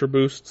the Ultra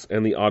Boosts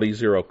and the Audi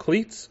Zero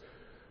cleats.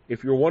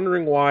 If you're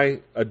wondering why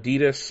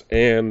Adidas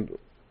and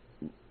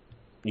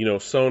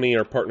Sony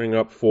are partnering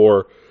up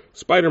for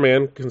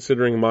Spider-Man,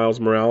 considering Miles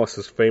Morales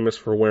is famous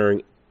for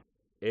wearing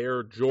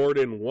Air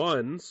Jordan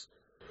 1s,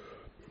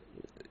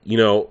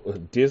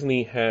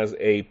 Disney has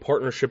a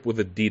partnership with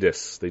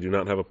Adidas. They do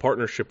not have a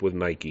partnership with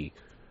Nike.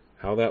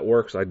 How that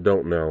works, I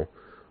don't know.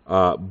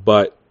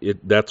 But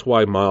that's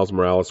why Miles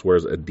Morales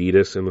wears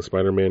Adidas in the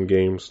Spider-Man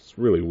games. It's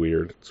really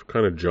weird. It's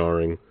kind of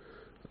jarring.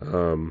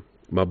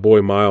 My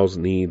boy Miles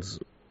needs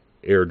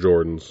Air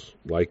Jordans,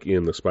 like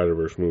in the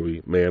Spider-Verse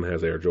movie. Man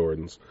has Air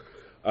Jordans.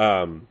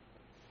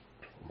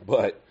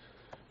 But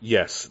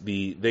yes,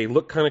 they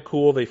look kind of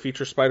cool. They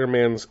feature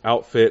Spider-Man's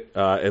outfit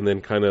and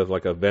then kind of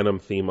like a Venom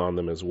theme on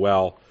them as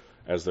well,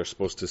 as they're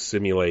supposed to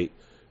simulate,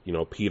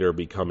 Peter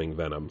becoming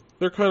Venom.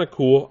 They're kind of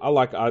cool. I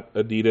like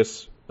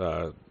Adidas.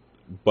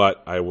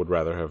 but I would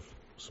rather have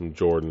some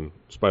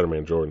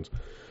Spider-Man Jordans.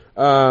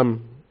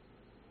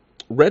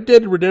 Red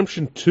Dead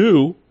Redemption,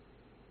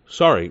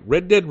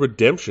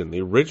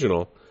 the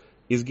original,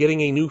 is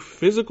getting a new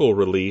physical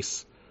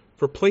release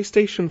for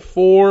PlayStation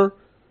 4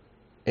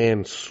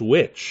 and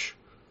Switch.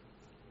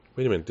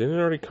 Wait a minute, didn't it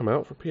already come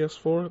out for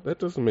PS4? That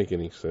doesn't make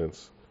any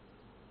sense.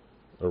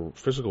 A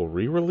physical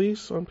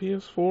re-release on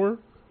PS4?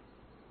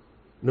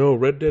 No,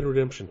 Red Dead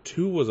Redemption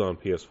 2 was on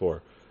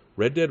PS4.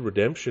 Red Dead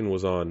Redemption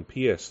was on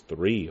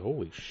PS3.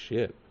 Holy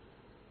shit.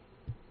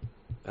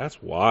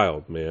 That's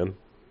wild, man.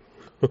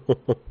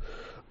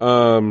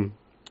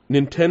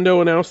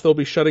 Nintendo announced they'll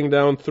be shutting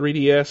down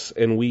 3DS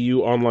and Wii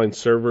U online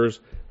servers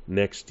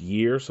next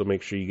year, so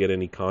make sure you get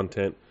any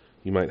content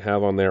you might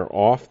have on there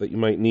off that you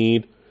might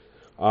need.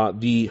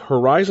 The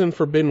Horizon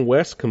Forbidden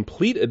West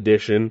Complete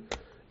Edition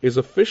is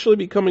officially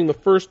becoming the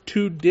first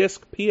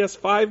 2-disc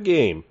PS5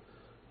 game.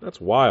 That's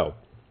wild.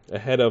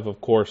 Ahead of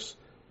course,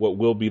 what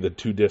will be the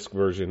 2-disc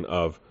version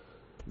of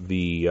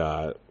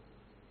the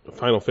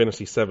Final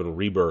Fantasy VII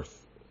Rebirth,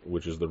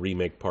 which is the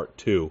remake part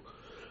 2.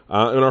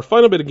 And our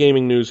final bit of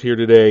gaming news here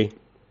today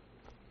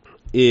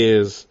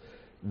is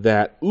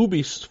that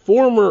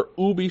former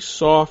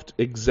Ubisoft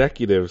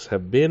executives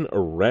have been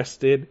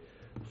arrested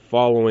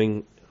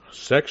following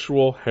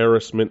sexual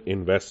harassment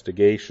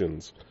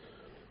investigations.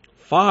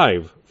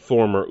 5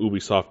 former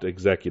Ubisoft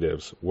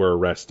executives were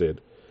arrested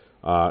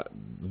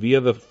via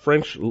the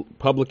French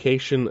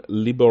publication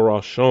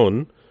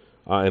Libération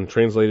and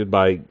translated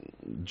by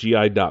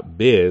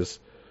gi.biz.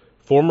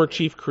 Former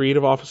Chief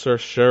Creative Officer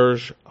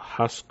Serge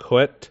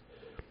Hascoët,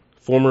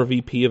 former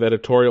VP of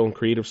Editorial and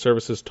Creative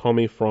Services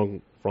Tommy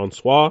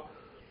Francois,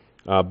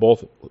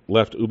 both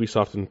left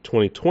Ubisoft in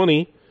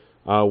 2020,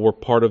 were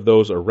part of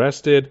those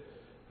arrested.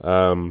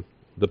 The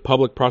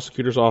Public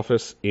Prosecutor's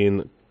Office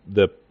in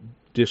the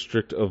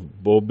district of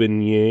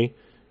Bobigny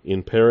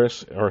in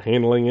Paris are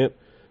handling it.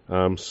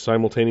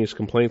 Simultaneous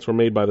complaints were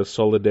made by the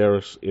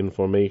Solidaires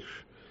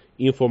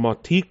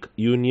Informatique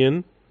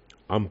Union.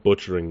 I'm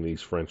butchering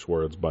these French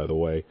words, by the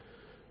way.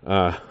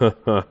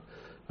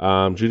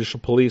 Judicial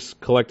police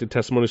collected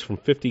testimonies from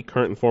 50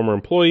 current and former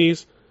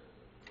employees,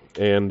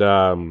 and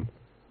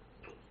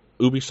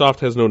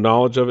Ubisoft has no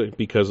knowledge of it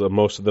because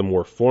most of them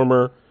were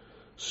former.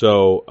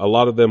 So a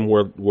lot of them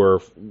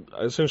were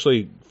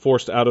essentially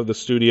forced out of the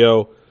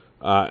studio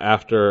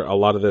after a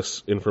lot of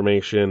this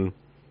information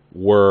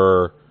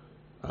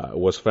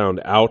was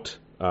found out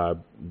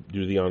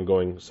due to the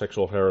ongoing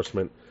sexual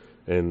harassment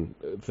and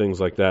things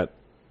like that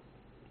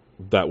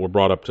were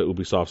brought up to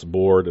Ubisoft's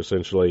board,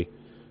 essentially.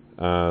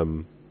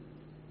 Ubisoft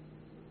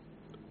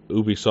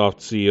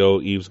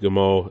CEO Yves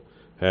Guillemot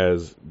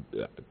has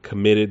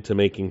committed to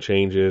making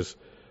changes,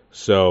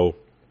 so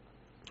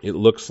it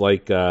looks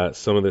like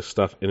some of this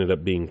stuff ended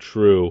up being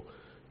true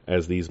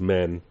as these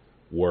men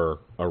were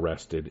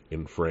arrested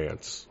in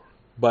France.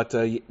 But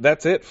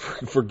that's it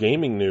for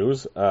gaming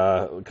news.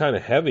 Kind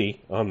of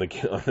heavy on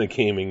the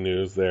gaming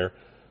news there.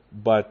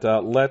 But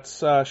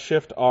let's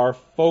shift our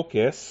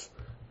focus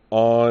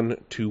on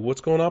to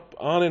what's going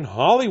on in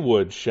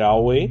Hollywood,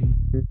 shall we?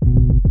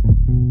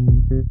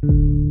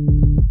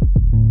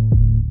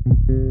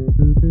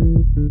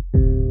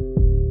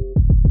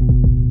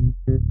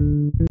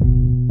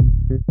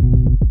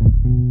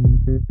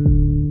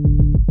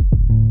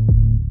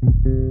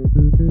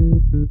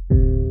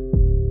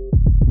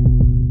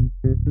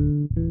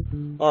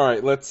 All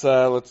right, let's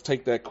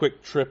take that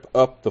quick trip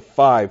up the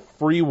 5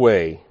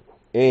 freeway,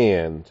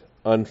 and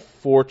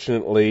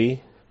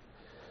unfortunately,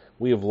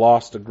 we have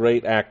lost a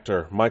great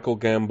actor, Michael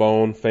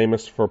Gambon,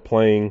 famous for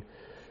playing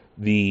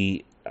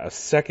the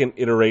second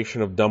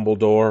iteration of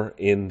Dumbledore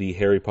in the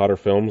Harry Potter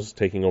films,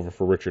 taking over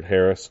for Richard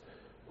Harris,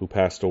 who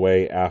passed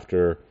away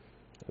after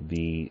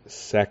the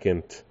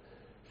second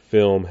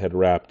film had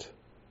wrapped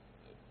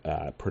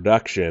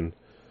production.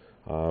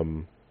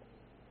 Michael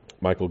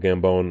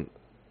Gambon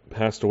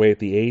passed away at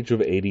the age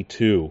of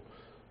 82.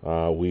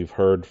 We've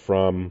heard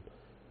from,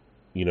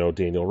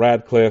 Daniel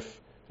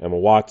Radcliffe, Emma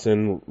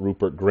Watson,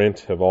 Rupert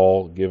Grint have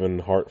all given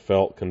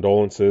heartfelt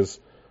condolences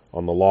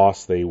on the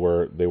loss. They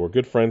were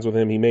good friends with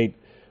him.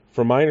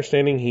 From my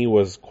understanding, he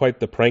was quite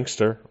the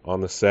prankster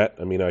on the set.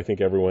 I mean, I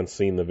think everyone's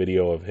seen the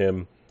video of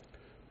him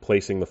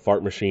placing the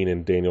fart machine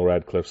in Daniel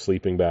Radcliffe's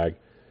sleeping bag.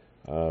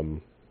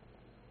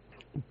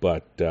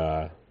 But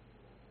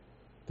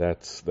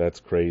that's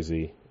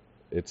crazy.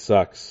 It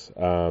sucks.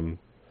 The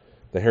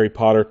Harry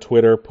Potter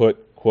Twitter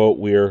put, quote,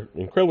 "We are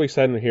incredibly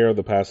saddened to hear of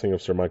the passing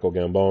of Sir Michael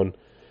Gambon.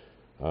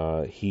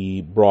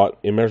 He brought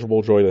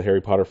immeasurable joy to the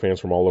Harry Potter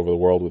fans from all over the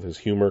world with his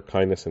humor,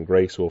 kindness, and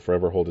grace. We will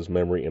forever hold his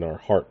memory in our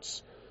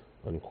hearts,"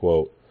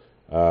 unquote.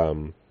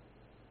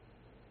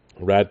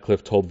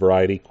 Radcliffe told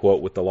Variety,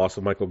 quote, "With the loss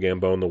of Michael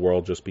Gambon, the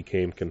world just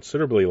became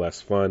considerably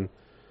less fun.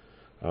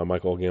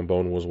 Michael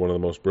Gambon was one of the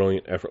most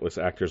brilliant, effortless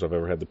actors I've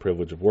ever had the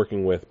privilege of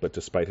working with, but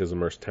despite his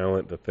immense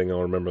talent, the thing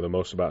I'll remember the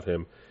most about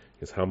him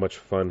is how much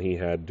fun he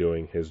had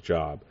doing his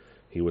job.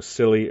 He was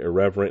silly,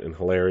 irreverent, and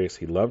hilarious.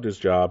 He loved his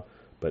job,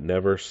 but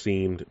never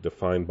seemed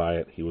defined by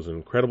it. He was an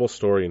incredible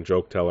story and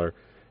joke teller,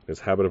 His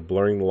habit of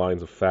blurring the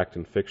lines of fact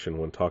and fiction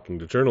when talking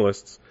to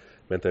journalists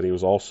meant that he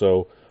was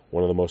also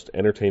one of the most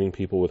entertaining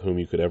people with whom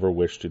you could ever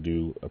wish to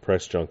do a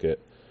press junket.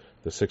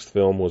 The sixth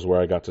film was where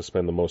I got to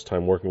spend the most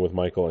time working with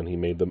Michael, and he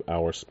made the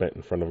hours spent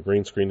in front of a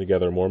green screen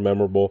together more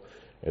memorable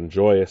and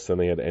joyous than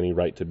they had any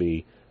right to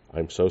be.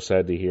 I'm so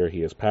sad to hear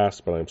he has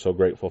passed, but I'm so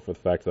grateful for the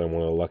fact that I'm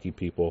one of the lucky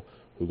people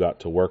who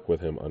got to work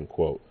with him,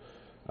 unquote.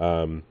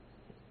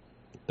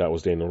 That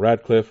was Daniel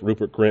Radcliffe.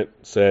 Rupert Grint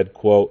said,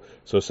 quote,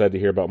 so sad to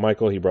hear about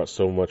Michael. He brought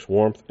so much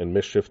warmth and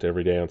mischief to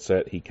every day on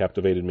set. He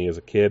captivated me as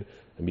a kid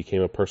and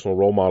became a personal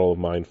role model of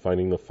mine,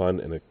 finding the fun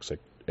and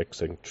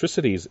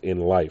eccentricities in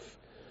life,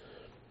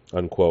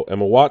 unquote.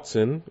 Emma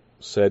Watson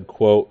said,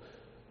 quote,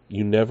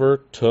 you never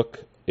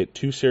took it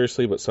too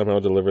seriously, but somehow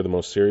delivered the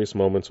most serious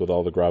moments with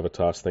all the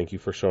gravitas. Thank you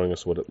for showing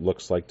us what it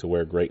looks like to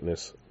wear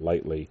greatness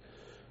lightly,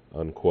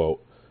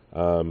 unquote.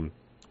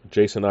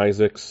 Jason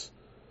Isaacs,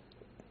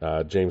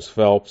 James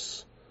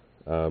Phelps,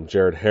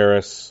 Jared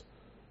Harris,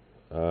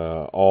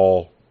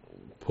 all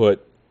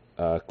put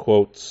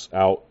quotes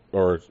out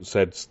or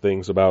said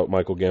things about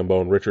Michael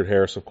Gambon. Richard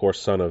Harris, of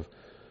course,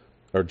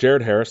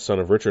 Jared Harris, son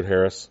of Richard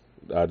Harris,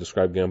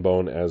 described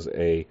Gambon as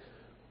a,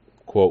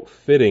 quote,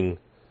 fitting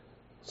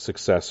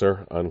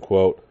successor,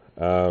 unquote.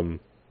 But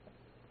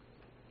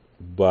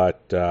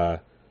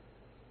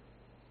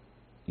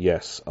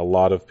yes, a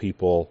lot of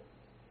people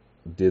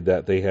did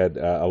that. They had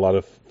a lot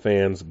of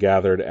fans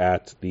gathered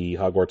at the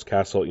Hogwarts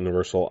Castle at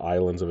Universal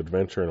Islands of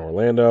Adventure in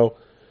Orlando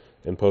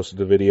and posted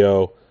a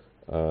video.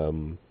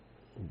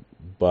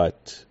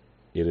 But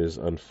it is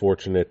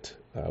unfortunate.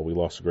 We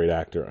lost a great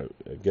actor.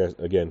 I guess,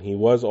 again, he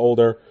was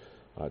older.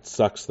 It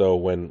sucks, though,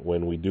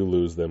 when we do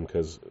lose them,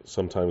 because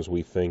sometimes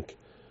we think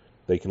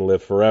they can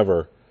live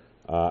forever.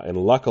 And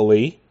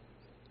luckily,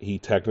 he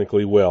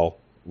technically will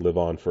live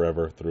on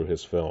forever through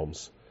his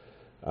films.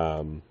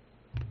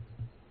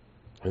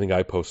 I think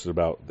I posted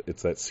about,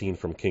 it's that scene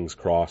from King's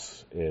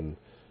Cross in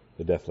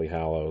The Deathly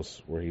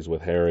Hallows where he's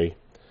with Harry.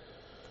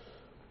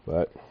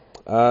 But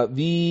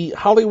the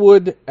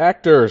Hollywood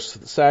actors,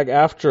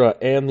 SAG-AFTRA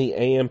and the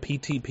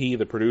AMPTP,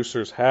 the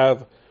producers,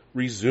 have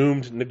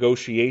resumed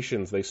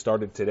negotiations. They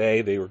started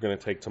today. They were going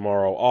to take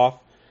tomorrow off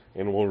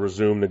and will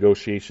resume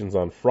negotiations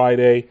on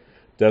Friday.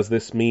 Does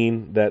this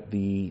mean that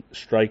the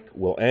strike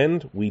will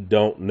end? We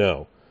don't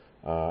know.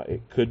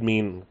 It could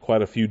mean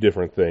quite a few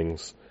different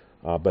things,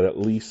 but at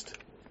least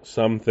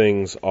some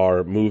things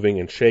are moving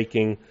and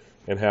shaking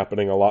and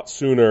happening a lot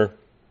sooner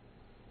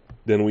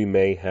than we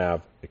may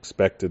have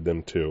expected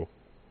them to.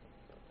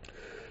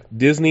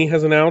 Disney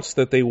has announced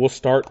that they will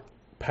start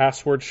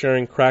password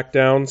sharing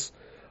crackdowns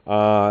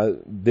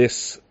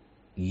this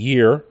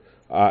year,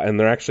 and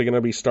they're actually going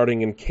to be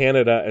starting in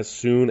Canada as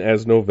soon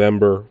as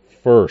November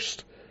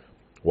 1st.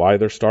 Why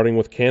they're starting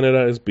with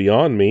Canada is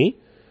beyond me,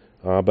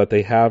 but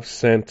they have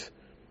sent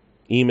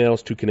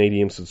emails to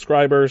Canadian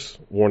subscribers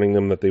warning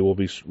them that they will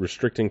be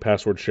restricting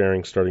password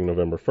sharing starting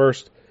November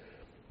 1st.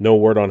 No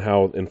word on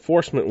how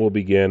enforcement will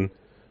begin,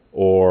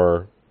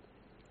 or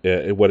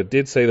what it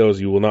did say, though, is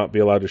you will not be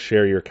allowed to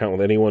share your account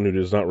with anyone who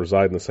does not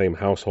reside in the same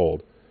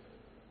household.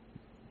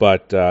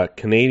 But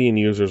Canadian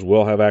users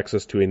will have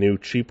access to a new,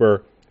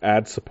 cheaper,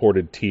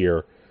 ad-supported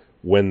tier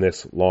when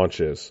this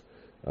launches.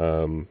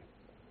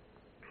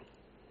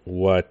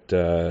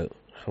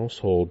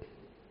 Household?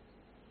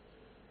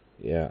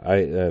 Yeah,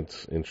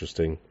 that's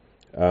interesting.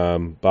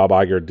 Bob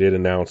Iger did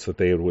announce that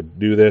they would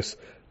do this.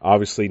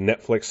 Obviously,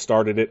 Netflix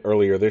started it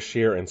earlier this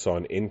year and saw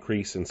an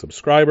increase in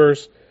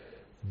subscribers.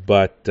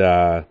 But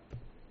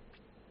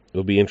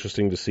it'll be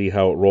interesting to see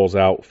how it rolls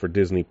out for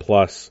Disney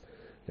Plus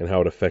and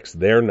how it affects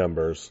their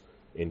numbers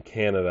in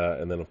Canada.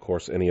 And then, of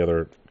course, any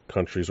other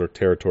countries or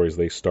territories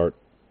they start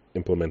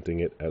implementing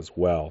it as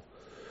well.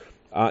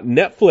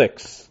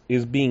 Netflix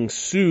is being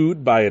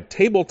sued by a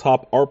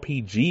tabletop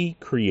RPG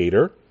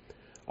creator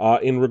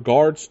in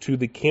regards to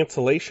the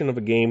cancellation of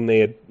a game they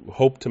had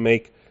hoped to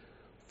make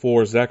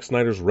for Zack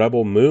Snyder's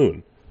Rebel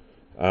Moon.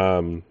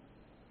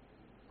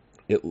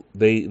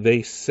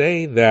 They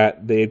say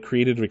that they had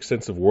created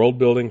extensive world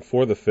building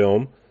for the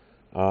film,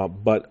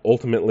 but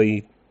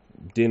ultimately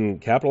didn't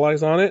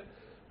capitalize on it.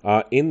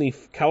 In the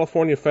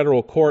California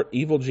federal court,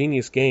 Evil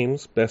Genius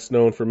Games, best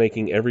known for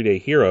making Everyday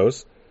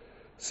Heroes,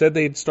 said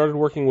they'd started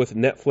working with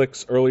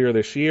Netflix earlier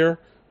this year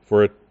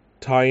for a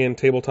tie-in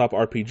tabletop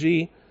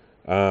RPG.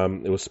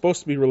 It was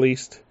supposed to be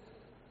released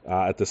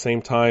at the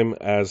same time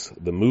as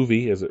the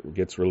movie, as it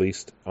gets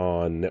released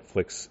on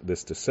Netflix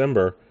this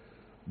December.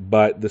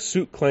 But the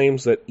suit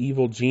claims that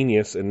Evil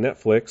Genius and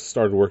Netflix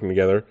started working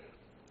together.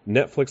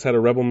 Netflix had a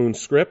Rebel Moon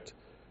script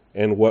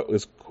and what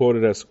was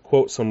quoted as,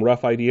 quote, some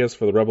rough ideas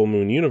for the Rebel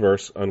Moon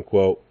universe,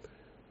 unquote,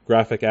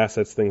 graphic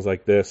assets, things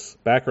like this,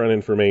 background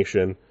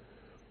information.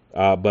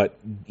 But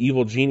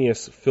Evil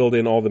Genius filled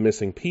in all the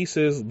missing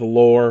pieces, the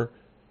lore,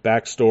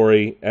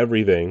 backstory,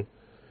 everything,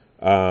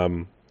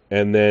 and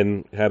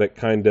then had it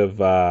kind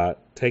of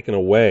taken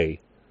away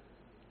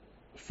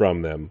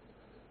from them.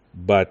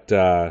 But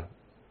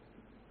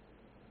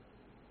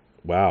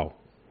wow.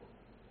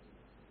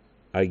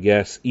 I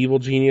guess Evil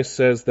Genius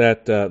says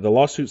that the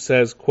lawsuit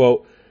says,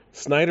 quote,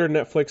 Snyder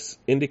Netflix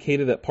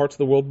indicated that parts of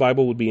the World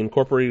Bible would be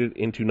incorporated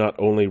into not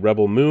only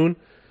Rebel Moon,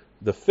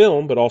 the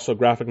film, but also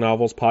graphic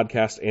novels,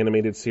 podcast,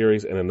 animated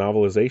series, and a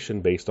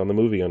novelization based on the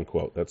movie,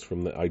 unquote. That's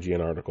from the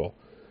IGN article.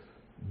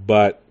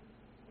 But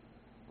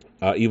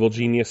Evil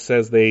Genius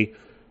says they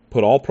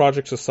put all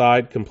projects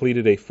aside,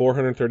 completed a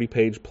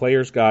 430-page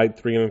player's guide,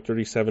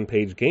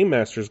 337-page game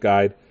master's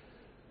guide,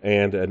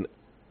 and an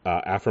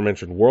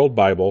aforementioned World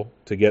Bible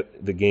to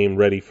get the game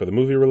ready for the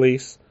movie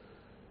release.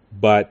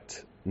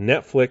 But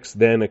Netflix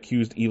then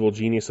accused Evil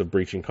Genius of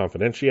breaching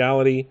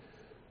confidentiality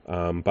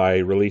by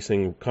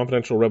releasing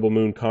confidential Rebel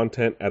Moon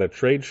content at a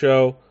trade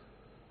show,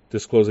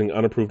 disclosing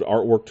unapproved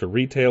artwork to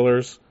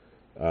retailers.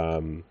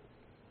 Deal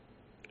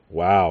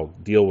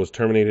was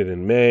terminated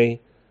in May,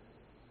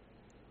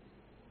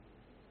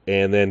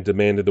 and then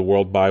demanded the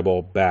World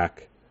Bible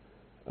back.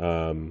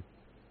 And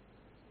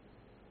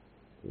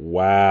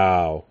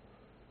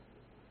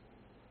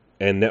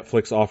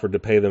Netflix offered to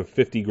pay them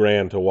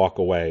 $50,000 to walk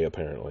away,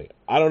 apparently.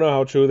 I don't know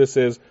how true this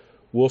is.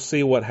 We'll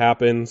see what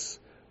happens.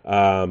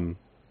 If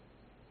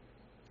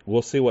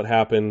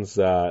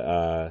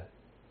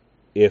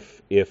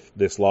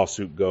this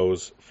lawsuit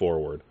goes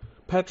forward.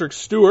 Patrick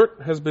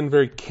Stewart has been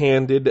very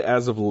candid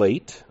as of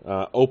late,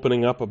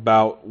 opening up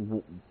about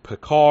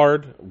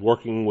Picard,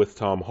 working with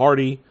Tom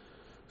Hardy.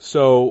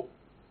 So,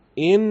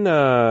 in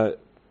an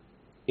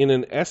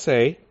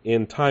essay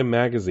in Time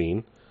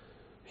magazine,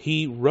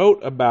 he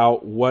wrote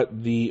about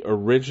what the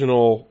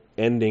original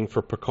ending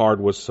for Picard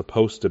was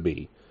supposed to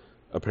be,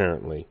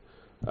 apparently.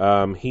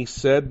 He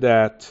said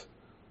that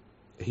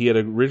he had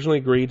originally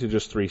agreed to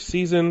just 3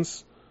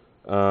 seasons,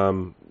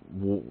 although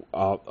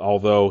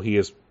he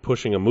is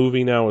pushing a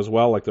movie now as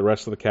well, like the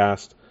rest of the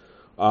cast.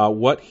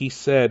 What he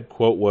said,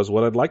 quote, was,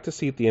 "What I'd like to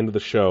see at the end of the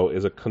show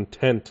is a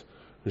content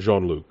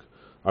Jean-Luc.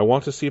 I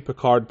want to see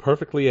Picard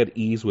perfectly at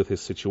ease with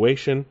his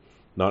situation,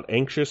 not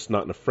anxious,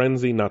 not in a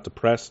frenzy, not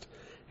depressed,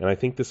 and I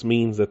think this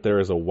means that there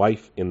is a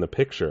wife in the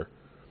picture.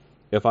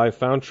 If I have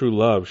found true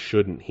love,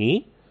 shouldn't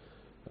he?"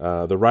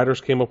 The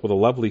writers came up with a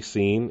lovely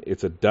scene.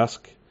 It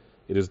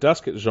is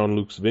dusk at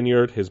Jean-Luc's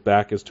vineyard. His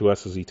back is to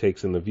us as he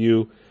takes in the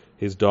view,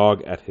 his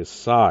dog at his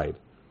side.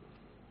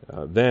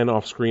 Then,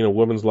 off-screen, a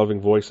woman's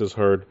loving voice is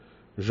heard.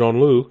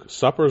 "Jean-Luc,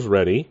 supper's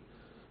ready."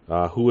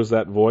 Who is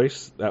that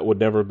voice? That would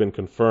never have been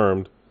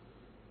confirmed.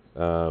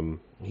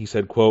 He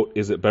said, quote,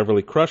 "Is it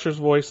Beverly Crusher's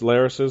voice,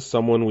 Laris's,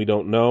 someone we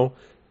don't know?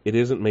 It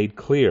isn't made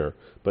clear,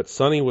 but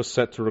Sonny was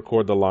set to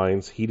record the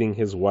lines, heeding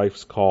his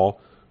wife's call.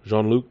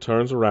 Jean-Luc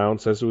turns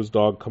around, says to his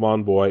dog, 'Come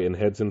on, boy,' and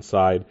heads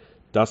inside.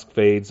 Dusk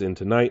fades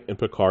into night, and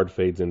Picard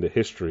fades into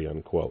history,"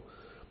 unquote.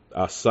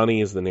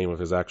 Sonny is the name of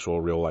his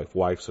actual real-life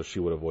wife, so she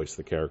would have voiced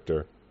the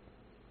character.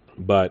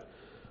 But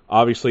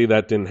obviously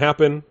that didn't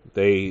happen.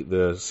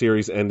 The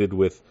series ended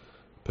with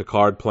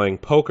Picard playing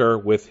poker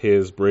with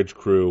his bridge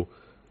crew,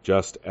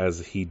 just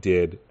as he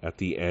did at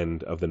the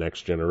end of The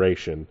Next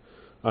Generation.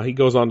 He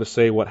goes on to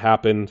say what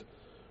happened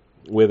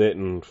with it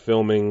and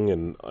filming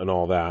and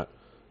all that.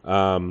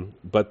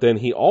 But then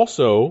he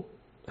also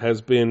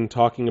has been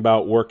talking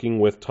about working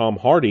with Tom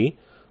Hardy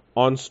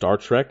on Star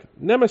Trek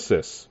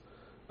Nemesis.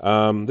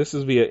 This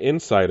is via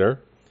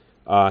Insider.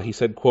 He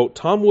said, quote,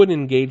 "Tom wouldn't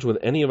engage with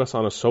any of us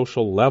on a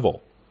social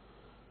level."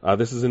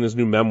 This is in his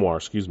new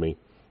memoir,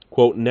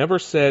 Quote, "Never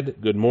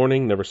said good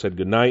morning, never said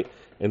good night,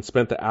 and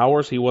spent the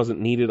hours he wasn't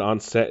needed on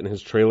set in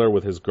his trailer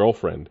with his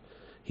girlfriend.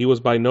 He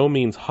was by no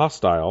means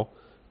hostile.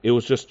 It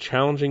was just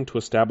challenging to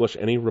establish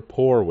any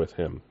rapport with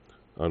him,"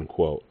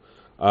 unquote.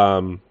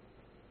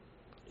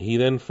 He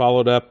then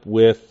followed up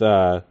with,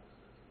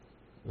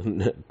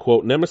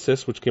 quote,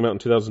 "Nemesis, which came out in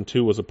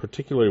 2002, was a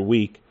particularly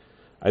weak.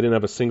 I didn't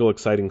have a single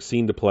exciting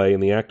scene to play,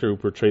 and the actor who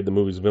portrayed the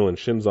movie's villain,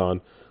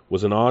 Shinzon,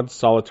 was an odd,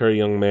 solitary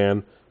young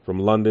man from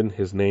London.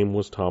 His name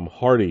was Tom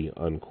Hardy,"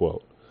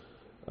 unquote.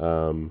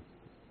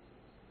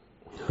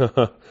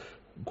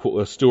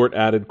 Stewart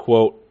added,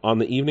 quote, "On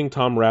the evening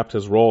Tom wrapped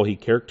his role, he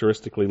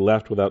characteristically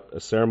left without a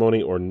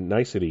ceremony or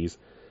niceties,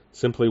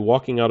 simply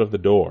walking out of the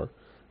door.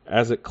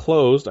 As it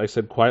closed, I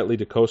said quietly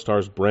to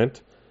co-stars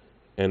Brent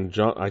and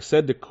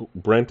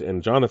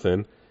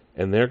Jonathan,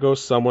 and there goes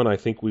someone I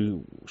think we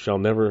shall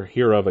never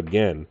hear of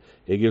again.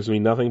 It gives me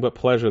nothing but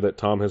pleasure that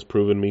Tom has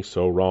proven me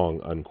so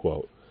wrong,"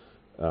 unquote.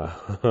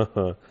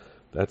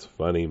 That's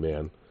funny,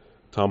 man.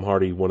 Tom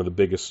Hardy, one of the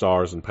biggest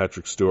stars, and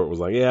Patrick Stewart was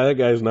like, "Yeah, that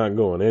guy's not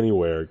going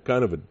anywhere.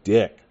 Kind of a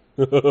dick."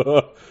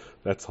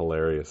 That's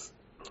hilarious.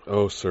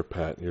 Oh, Sir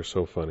Pat, you're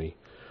so funny.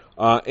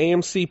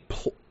 AMC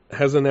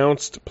has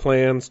announced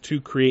plans to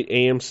create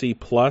AMC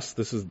Plus.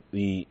 This is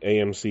the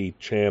AMC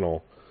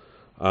channel,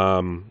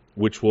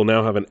 which will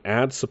now have an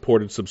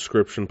ad-supported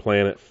subscription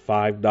plan at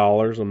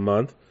 $5 a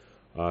month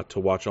to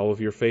watch all of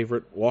your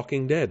favorite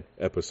Walking Dead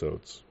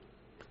episodes.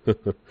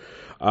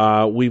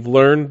 We've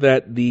learned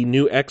that the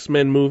new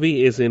X-Men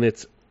movie is in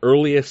its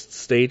earliest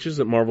stages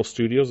at Marvel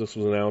Studios. This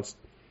was announced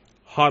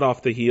hot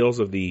off the heels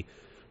of the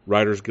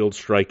Writers Guild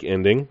strike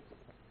ending.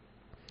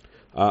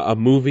 A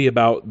movie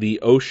about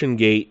the Ocean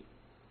Gate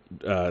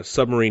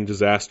submarine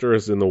disaster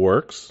is in the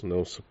works.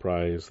 No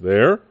surprise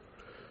there.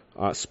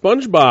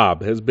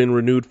 SpongeBob has been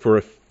renewed for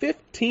a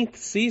 15th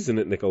season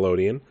at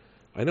Nickelodeon.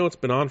 I know it's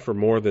been on for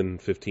more than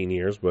 15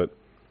 years, but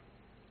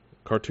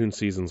cartoon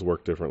seasons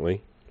work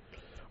differently.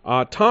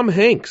 Tom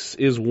Hanks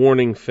is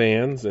warning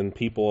fans and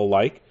people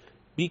alike,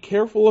 be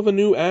careful of a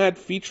new ad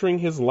featuring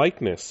his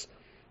likeness.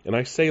 And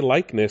I say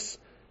likeness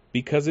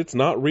because it's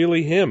not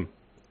really him.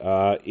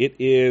 It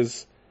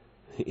is,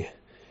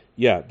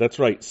 yeah, that's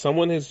right.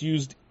 Someone has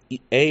used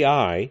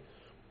AI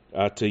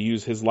to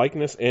use his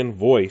likeness and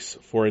voice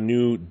for a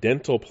new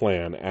dental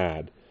plan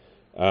ad.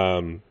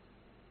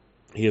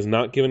 He has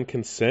not given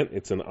consent.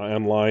 It's an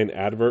online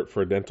advert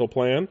for a dental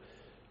plan.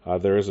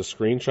 There is a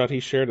screenshot he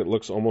shared. It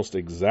looks almost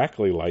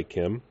exactly like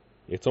him.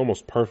 It's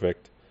almost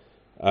perfect.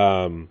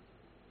 Yeah,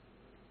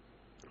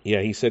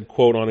 he said,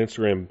 quote, on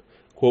Instagram,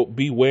 quote,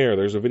 beware,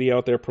 there's a video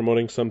out there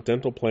promoting some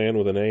dental plan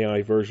with an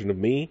AI version of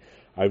me.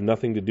 I have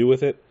nothing to do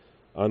with it,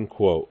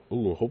 unquote.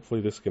 Ooh,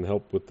 hopefully this can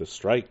help with the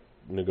strike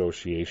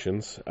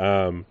negotiations.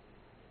 Wow.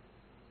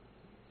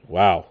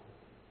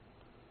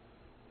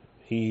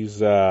 He's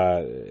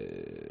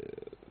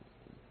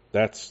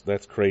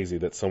that's crazy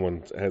that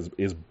someone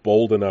is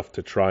bold enough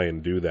to try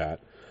and do that.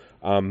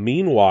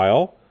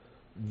 Meanwhile,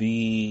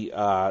 the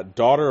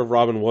daughter of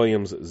Robin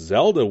Williams,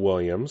 Zelda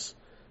Williams,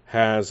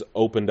 has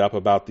opened up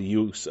about the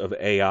use of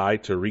AI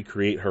to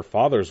recreate her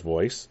father's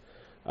voice.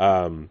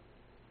 And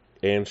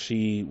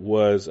she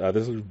was,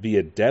 this would be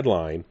a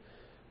Deadline.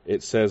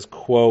 It says,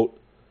 quote,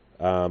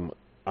 I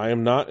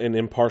am not an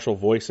impartial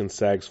voice in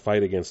SAG's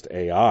fight against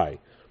AI.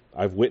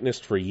 I've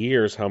witnessed for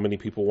years how many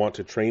people want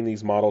to train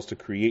these models to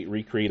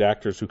recreate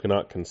actors who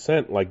cannot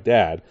consent, like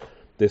Dad.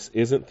 This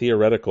isn't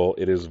theoretical.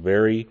 It is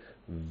very,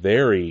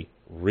 very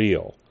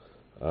real,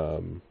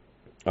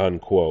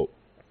 unquote.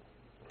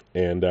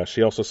 And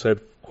she also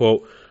said,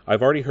 quote,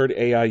 I've already heard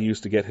AI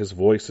used to get his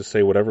voice to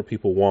say whatever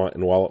people want,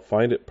 and while I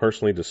find it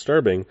personally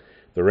disturbing,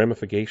 the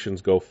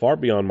ramifications go far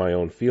beyond my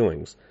own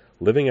feelings.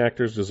 Living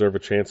actors deserve a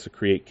chance to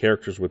create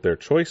characters with their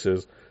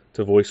choices,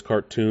 to voice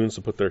cartoons,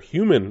 to put their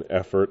human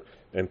effort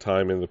and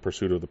time in the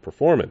pursuit of the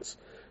performance.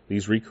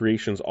 These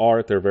recreations are,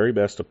 at their very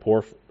best, a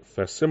poor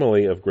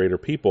facsimile of greater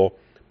people,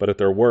 but at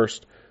their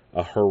worst,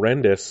 a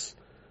horrendous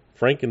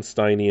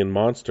Frankensteinian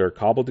monster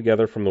cobbled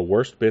together from the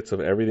worst bits of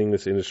everything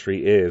this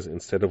industry is,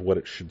 instead of what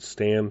it should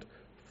stand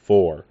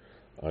for,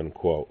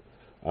 unquote.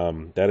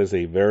 That is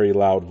a very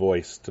loud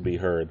voice to be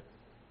heard,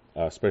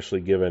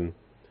 especially given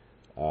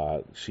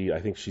I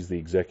think she's the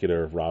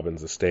executor of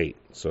Robin's estate,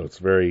 so it's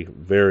very,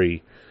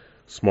 very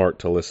smart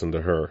to listen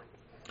to her.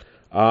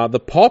 The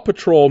Paw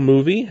Patrol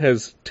movie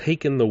has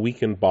taken the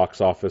weekend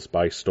box office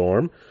by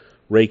storm,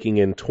 raking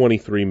in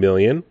 $23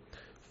 million,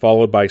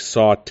 followed by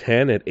Saw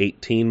 10 at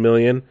 $18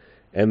 million,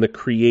 and The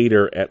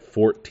Creator at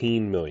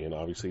 $14 million.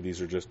 Obviously, these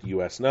are just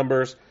U.S.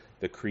 numbers.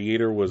 The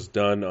Creator was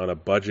done on a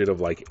budget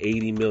of like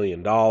 $80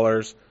 million,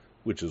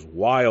 which is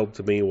wild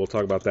to me. We'll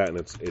talk about that in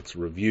its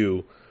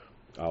review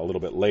a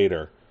little bit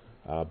later.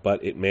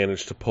 But it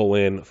managed to pull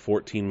in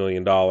 $14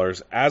 million.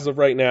 As of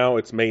right now,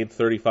 it's made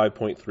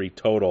 $35.3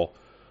 total.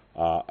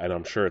 And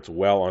I'm sure it's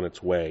well on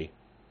its way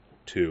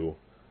to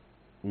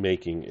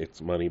making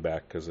its money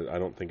back, because I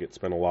don't think it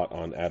spent a lot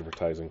on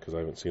advertising, because I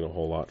haven't seen a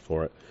whole lot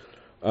for it.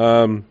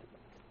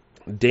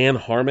 Dan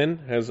Harmon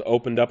has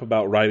opened up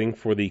about writing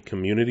for the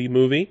Community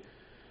movie.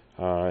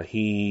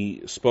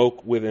 He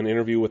spoke with an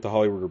interview with the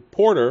Hollywood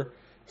Reporter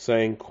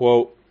saying,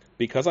 quote,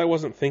 because I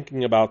wasn't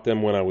thinking about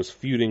them when I was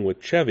feuding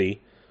with Chevy,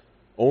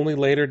 only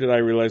later did I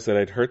realize that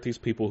I'd hurt these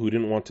people who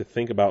didn't want to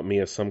think about me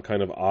as some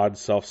kind of odd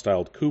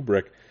self-styled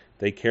Kubrick.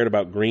 They cared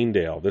about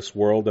Greendale, this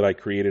world that I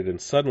created,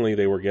 and suddenly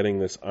they were getting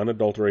this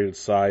unadulterated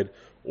side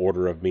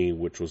order of me,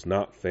 which was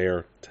not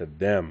fair to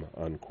them,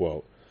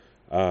 unquote.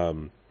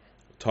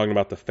 Talking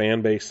about the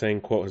fan base, saying,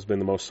 quote, has been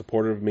the most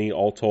supportive of me,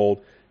 all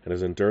told, and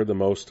has endured the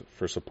most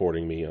for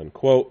supporting me,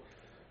 unquote.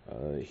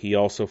 He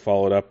also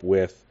followed up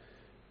with,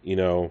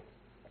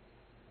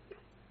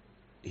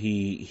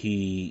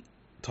 he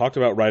talked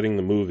about writing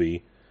the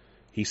movie.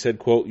 He said,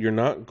 quote, you're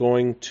not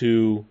going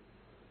to...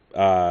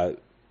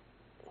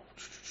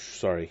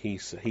 he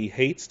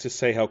hates to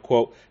say how,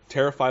 quote,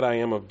 terrified I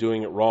am of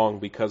doing it wrong,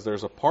 because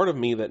there's a part of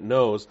me that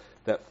knows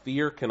that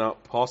fear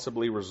cannot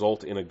possibly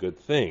result in a good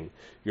thing.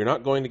 You're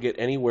not going to get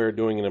anywhere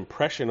doing an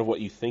impression of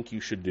what you think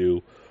you should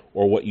do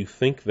or what you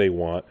think they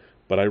want,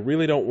 but I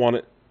really don't want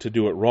it to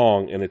do it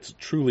wrong, and it's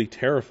truly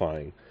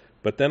terrifying.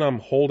 But then I'm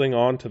holding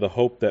on to the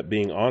hope that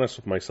being honest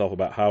with myself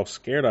about how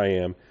scared I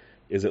am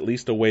is at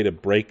least a way to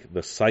break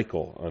the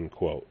cycle,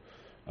 unquote.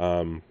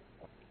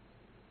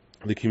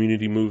 The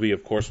Community movie,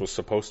 of course, was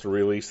supposed to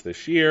release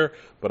this year,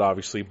 but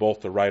obviously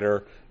both the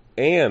writer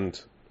and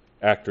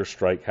actor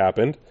strike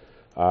happened.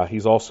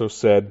 He's also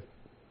said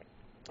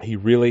he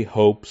really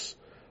hopes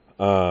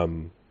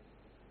everyone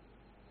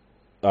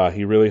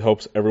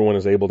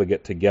is able to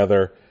get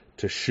together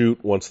to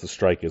shoot once the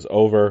strike is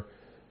over.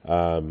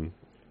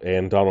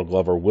 And Donald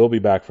Glover will be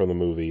back from the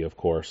movie, of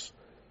course,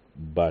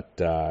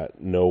 but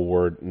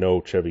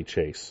no Chevy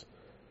Chase.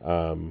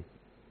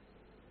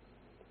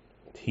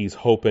 he's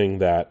hoping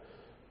that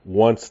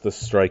once the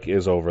strike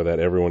is over, that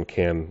everyone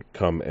can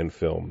come and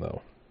film,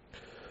 though.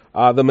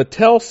 The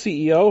Mattel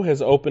CEO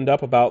has opened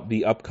up about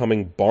the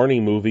upcoming Barney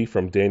movie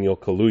from Daniel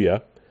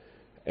Kaluuya,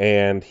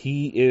 and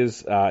he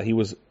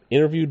was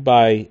interviewed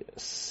by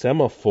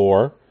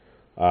Semaphore,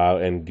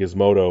 and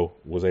Gizmodo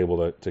was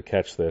able to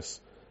catch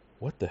this.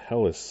 What the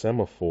hell is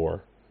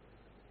Semaphore?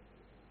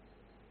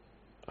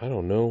 I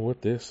don't know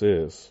what this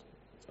is.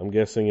 I'm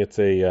guessing it's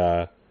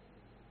a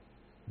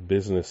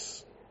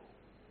business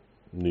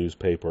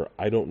newspaper.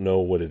 I don't know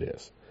what it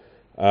is.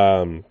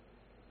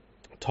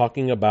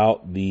 Talking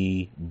about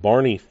the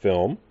Barney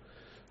film,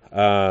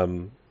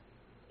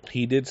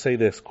 he did say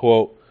this,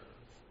 quote,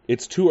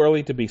 "It's too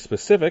early to be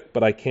specific,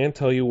 but I can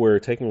tell you we're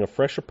taking a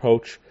fresh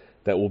approach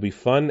that will be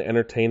fun,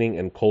 entertaining,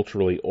 and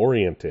culturally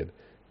oriented.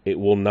 It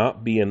will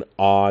not be an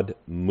odd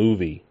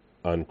movie,"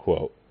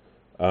 unquote.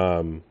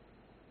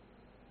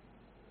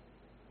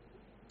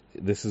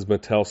 This is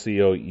Mattel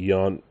CEO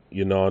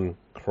Ynon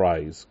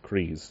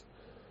Kreiz.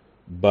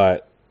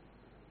 But,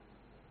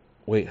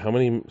 wait, how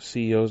many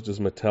CEOs does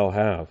Mattel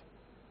have?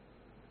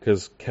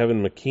 Because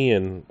Kevin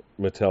McKeon,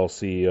 Mattel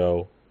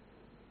CEO,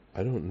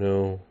 I don't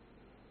know,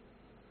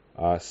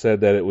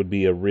 said that it would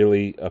be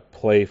a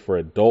play for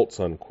adults,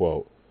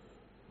 unquote.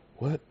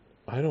 What?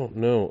 I don't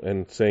know.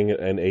 And saying it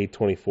an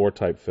A24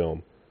 type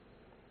film.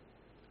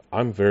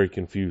 I'm very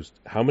confused.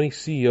 How many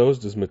CEOs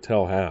does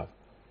Mattel have?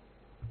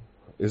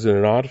 Is it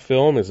an odd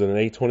film? Is it an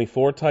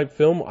A24 type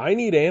film? I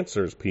need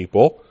answers,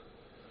 people.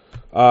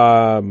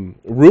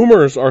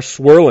 Rumors are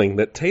swirling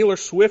that Taylor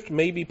Swift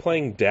may be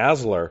playing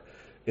Dazzler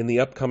in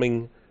the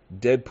upcoming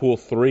Deadpool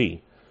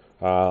 3.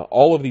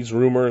 All of these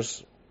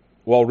rumors,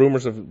 while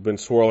rumors have been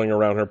swirling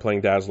around her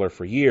playing Dazzler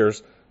for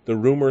years, the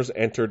rumors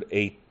entered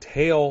a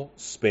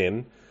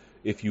tailspin,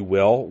 if you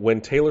will,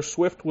 when Taylor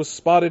Swift was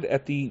spotted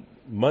at the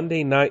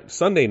Sunday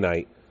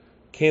night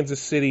Kansas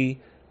City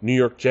New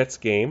York Jets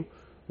game,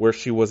 where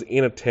she was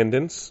in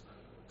attendance,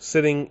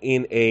 sitting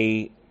in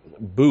a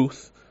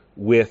booth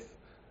with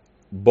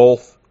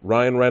both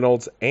Ryan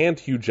Reynolds and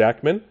Hugh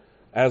Jackman,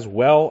 as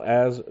well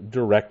as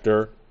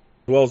director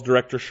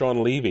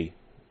Sean Levy.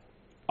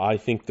 I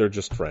think they're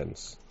just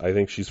friends. I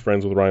think she's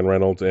friends with Ryan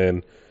Reynolds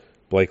and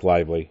Blake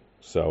Lively.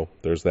 So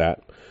there's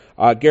that.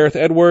 Gareth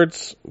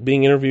Edwards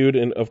being interviewed,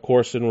 and of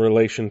course in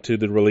relation to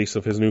the release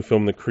of his new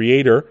film, The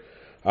Creator,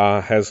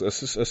 has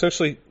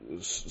essentially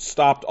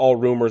stopped all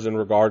rumors in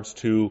regards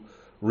to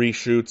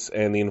reshoots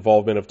and the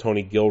involvement of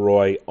Tony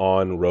Gilroy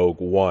on Rogue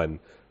One,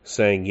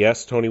 saying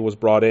yes, Tony was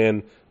brought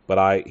in,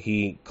 but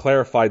he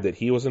clarified that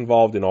he was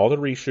involved in all the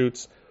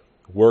reshoots,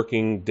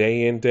 working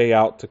day in, day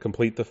out to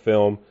complete the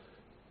film,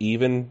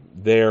 even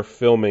there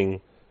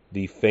filming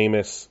the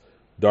famous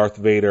Darth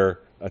Vader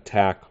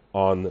attack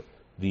on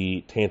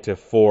the Tantive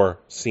 4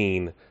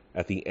 scene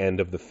at the end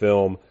of the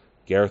film.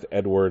 Gareth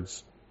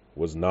Edwards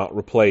was not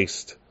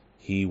replaced.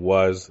 He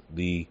was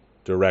the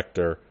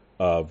director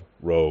of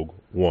Rogue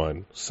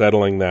One,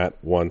 settling that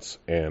once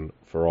and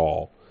for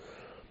all.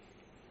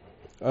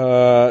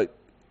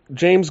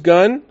 James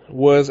Gunn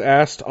was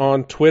asked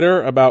on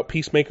Twitter about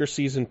Peacemaker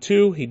Season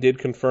 2. He did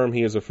confirm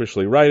he is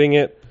officially writing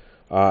it.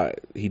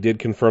 He did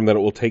confirm that it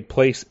will take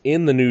place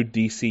in the new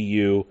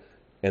DCU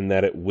and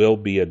that it will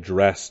be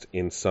addressed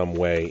in some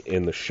way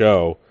in the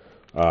show.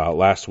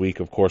 Last week,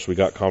 of course, we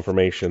got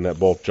confirmation that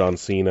both John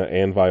Cena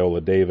and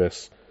Viola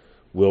Davis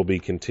will be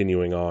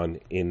continuing on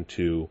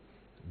into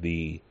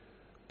the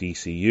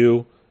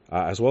DCU,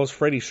 as well as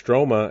Freddie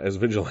Stroma as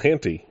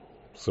Vigilante,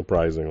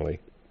 surprisingly.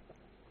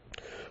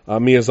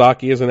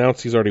 Miyazaki has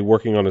announced he's already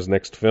working on his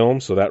next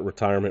film, so that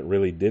retirement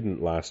really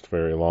didn't last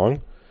very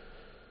long.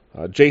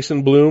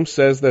 Jason Blum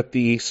says that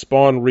the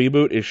Spawn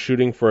reboot is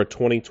shooting for a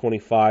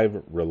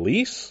 2025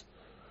 release.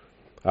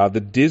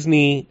 The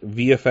Disney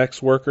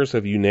VFX workers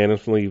have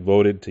unanimously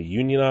voted to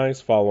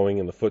unionize, following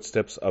in the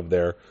footsteps of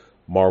their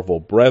Marvel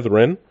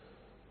brethren.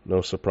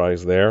 No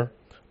surprise there.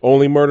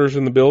 Only Murders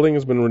in the Building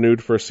has been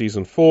renewed for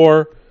Season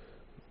 4.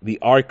 The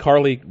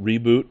iCarly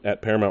reboot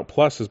at Paramount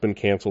Plus has been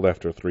canceled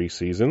after 3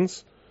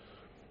 seasons.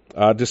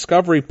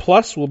 Discovery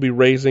Plus will be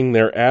raising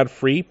their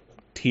ad-free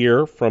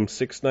tier from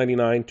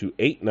 $6.99 to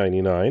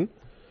 $8.99.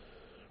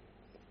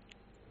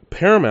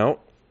 Paramount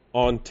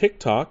on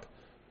TikTok,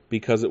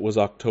 because it was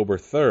October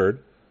 3rd,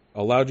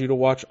 allowed you to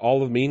watch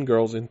all of Mean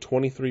Girls in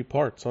 23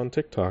 parts on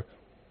TikTok.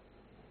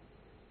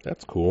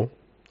 That's cool.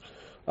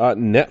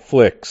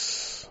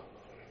 Netflix.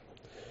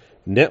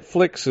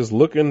 Netflix is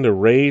looking to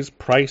raise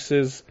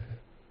prices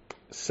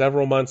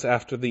several months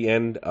after the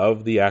end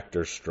of the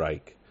actors'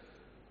 strike.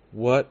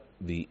 What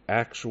the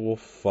actual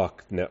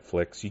fuck,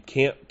 Netflix? You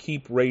can't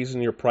keep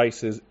raising your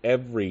prices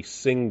every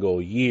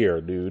single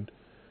year, dude.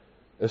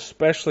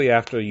 Especially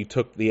after you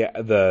took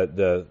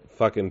the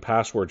fucking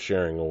password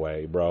sharing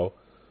away, bro.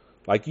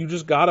 Like, you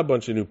just got a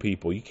bunch of new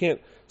people. You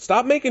can't...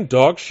 Stop making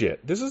dog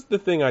shit. This is the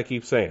thing I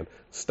keep saying.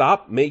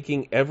 Stop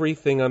making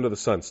everything under the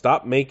sun.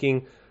 Stop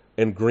making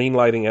and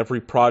greenlighting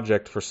every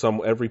project for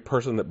every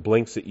person that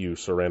blinks at you,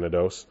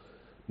 Serenidos.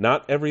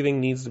 Not everything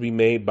needs to be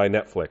made by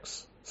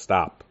Netflix.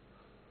 Stop.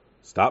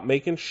 Stop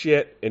making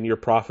shit and your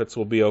profits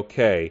will be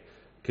okay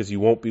because you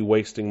won't be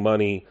wasting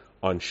money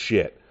on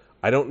shit.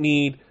 I don't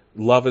need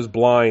Love is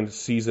Blind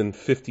season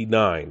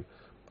 59.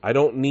 I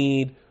don't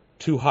need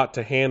Too Hot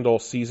to Handle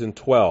season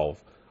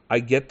 12. I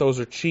get those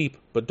are cheap,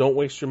 but don't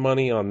waste your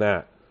money on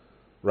that,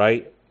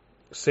 right?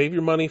 Save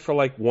your money for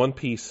like One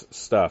Piece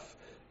stuff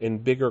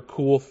and bigger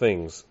cool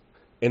things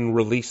and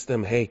release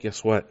them. Hey,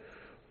 guess what?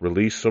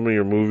 Release some of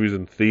your movies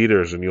in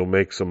theaters and you'll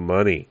make some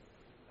money.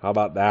 How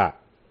about that?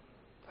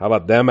 How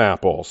about them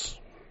apples?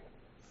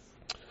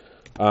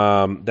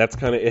 That's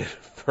kind of it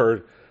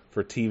for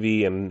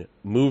TV and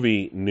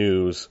movie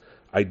news.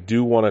 I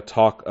do want to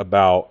talk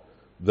about,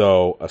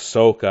 though,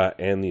 Ahsoka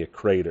and the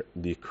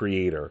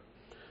creator.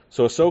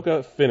 So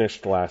Ahsoka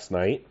finished last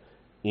night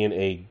in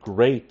a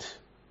great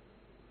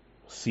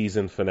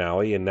season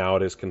finale, and now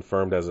it is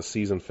confirmed as a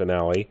season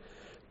finale.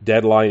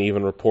 Deadline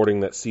even reporting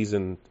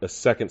that a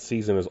second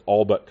season is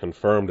all but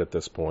confirmed at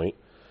this point.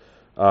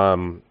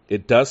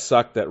 It does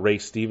suck that Ray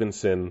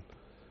Stevenson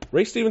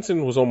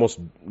was almost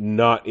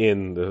not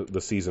in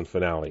the season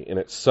finale, and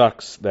it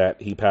sucks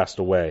that he passed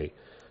away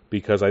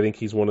because I think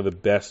he's one of the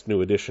best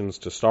new additions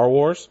to Star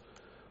Wars,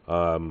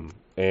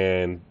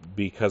 and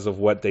because of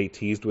what they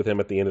teased with him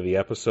at the end of the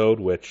episode,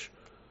 which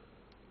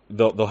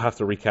they'll have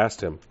to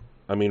recast him.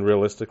 I mean,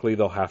 realistically,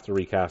 they'll have to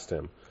recast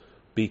him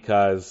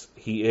because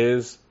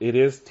it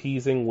is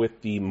teasing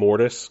with the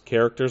Mortis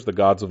characters, the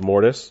gods of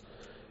Mortis,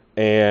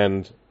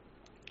 and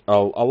a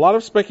lot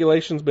of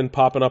speculation's been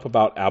popping up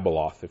about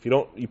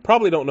Abeloth. You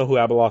probably don't know who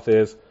Abeloth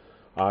is.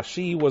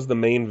 She was the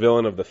main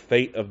villain of the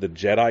Fate of the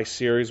Jedi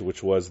series,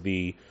 which was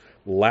the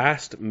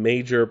last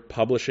major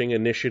publishing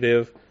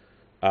initiative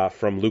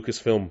from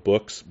Lucasfilm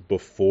Books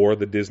before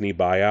the Disney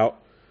buyout.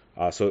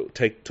 So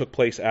it took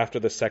place after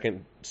the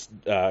second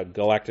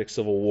Galactic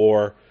Civil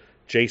War.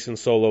 Jason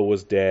Solo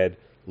was dead.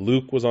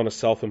 Luke was on a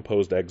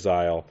self-imposed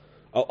exile.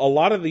 A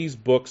lot of these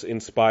books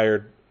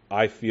inspired,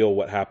 I feel,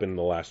 what happened in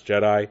The Last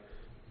Jedi.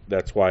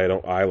 That's why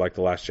I like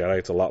The Last Jedi.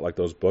 It's a lot like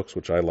those books,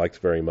 which I liked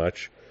very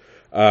much.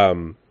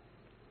 But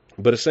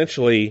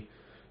essentially,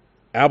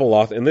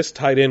 Abeloth, and this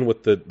tied in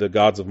with the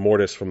gods of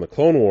Mortis from the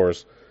Clone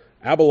Wars,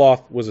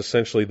 Abeloth was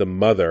essentially the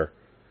mother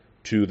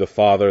to the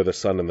father, the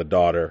son, and the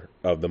daughter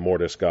of the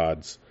Mortis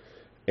gods.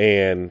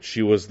 And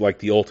she was like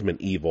the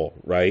ultimate evil,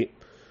 right?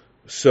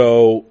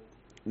 So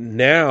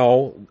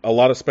now a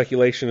lot of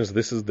speculation is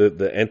this is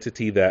the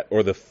entity that,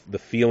 or the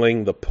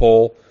feeling, the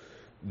pull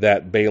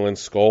that Baylan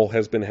Skoll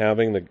has been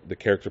having, the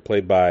character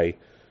played by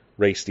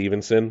Ray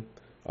Stevenson.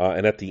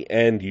 And at the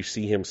end, you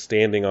see him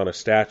standing on a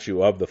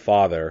statue of the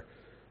father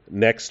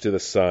next to the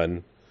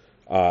son,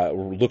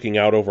 looking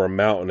out over a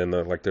mountain, and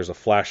there's a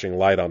flashing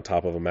light on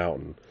top of a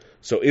mountain.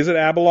 So is it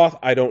Abeloth?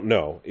 I don't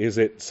know. Is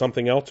it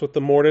something else with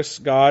the Mortis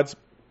gods?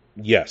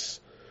 Yes.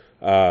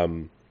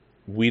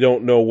 We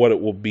don't know what it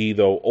will be,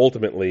 though,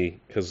 ultimately,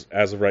 because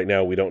as of right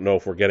now, we don't know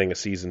if we're getting a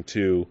season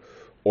 2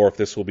 or if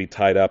this will be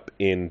tied up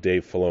in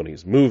Dave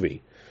Filoni's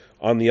movie.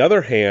 On the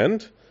other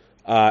hand,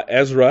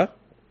 Ezra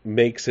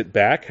makes it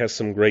back, has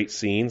some great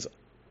scenes.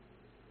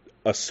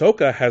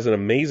 Ahsoka has an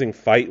amazing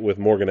fight with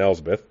Morgan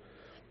Elsbeth.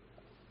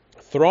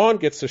 Thrawn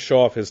gets to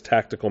show off his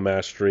tactical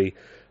mastery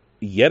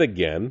yet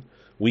again.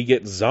 We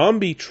get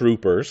zombie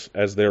troopers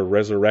as they're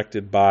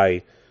resurrected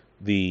by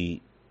the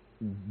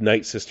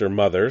Night Sister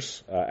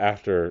mothers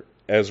after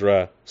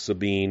Ezra,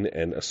 Sabine,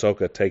 and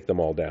Ahsoka take them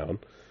all down.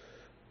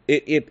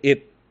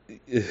 The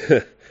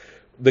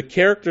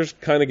characters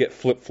kind of get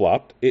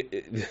flip-flopped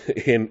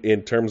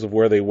in terms of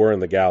where they were in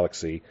the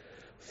galaxy.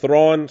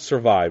 Thrawn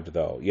survived,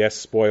 though. Yes,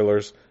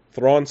 spoilers.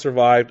 Thrawn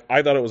survived.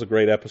 I thought it was a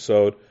great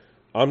episode.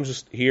 I'm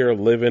just here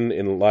living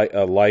in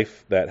a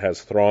life that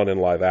has Thrawn in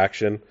live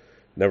action.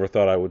 Never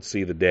thought I would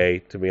see the day,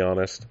 to be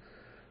honest.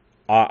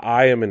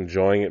 I am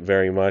enjoying it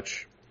very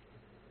much.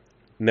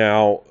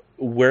 Now,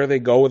 where they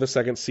go with the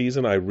second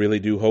season, I really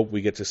do hope we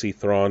get to see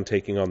Thrawn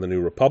taking on the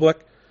New Republic.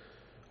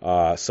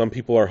 Some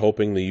people are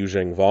hoping the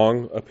Yuzheng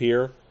Vong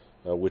appear,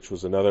 which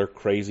was another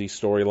crazy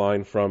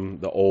storyline from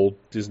the old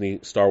Disney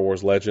Star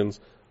Wars Legends.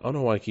 I don't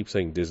know why I keep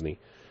saying Disney.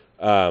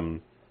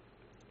 But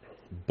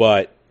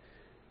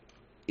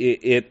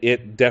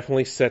it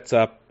definitely sets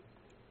up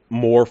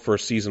more for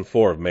Season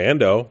 4 of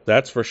Mando,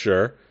 that's for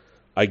sure.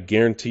 I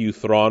guarantee you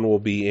Thrawn will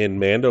be in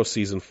Mando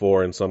Season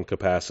 4 in some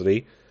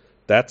capacity.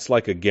 That's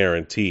like a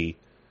guarantee.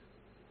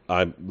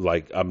 I'm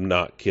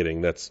not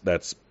kidding.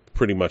 That's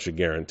pretty much a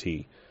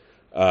guarantee.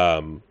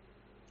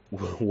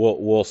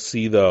 We'll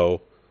see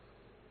though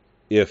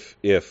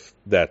if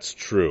that's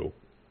true.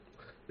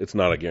 It's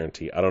not a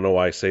guarantee. I don't know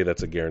why I say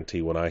that's a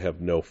guarantee when I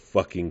have no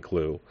fucking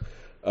clue.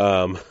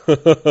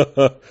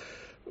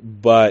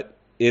 But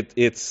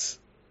it's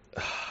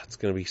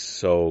going to be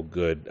so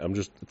good.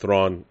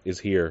 Thrawn is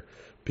here,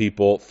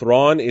 people.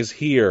 Thrawn is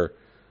here.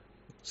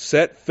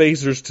 Set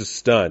phasers to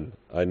stun.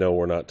 I know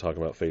we're not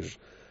talking about phasers,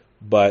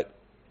 but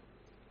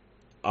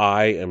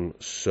I am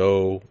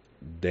so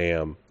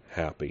damn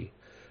happy.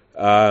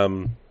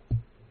 Oh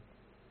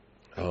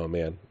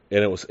man.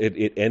 And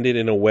it ended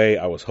in a way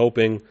I was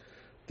hoping.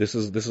 This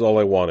is all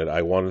I wanted.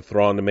 I wanted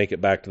Thrawn to make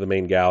it back to the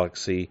main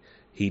galaxy.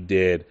 He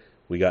did.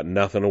 We got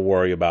nothing to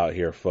worry about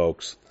here,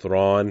 folks.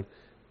 Thrawn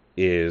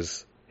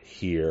is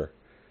here,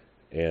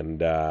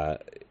 and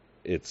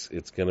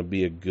it's going to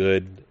be a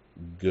good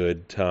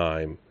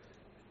time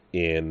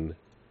in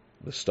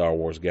the Star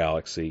Wars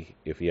galaxy,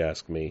 if you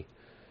ask me.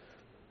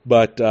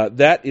 But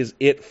that is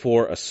it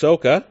for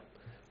Ahsoka.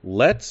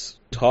 Let's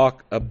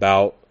talk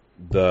about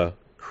the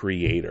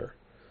creator.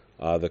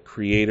 The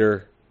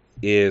creator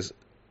is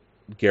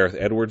Gareth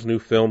Edwards' new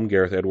film.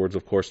 Gareth Edwards,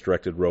 of course,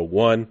 directed Rogue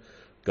One,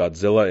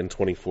 Godzilla in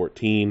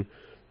 2014.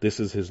 This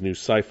is his new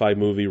sci-fi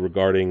movie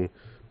regarding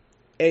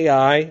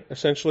AI,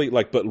 essentially,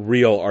 but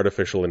real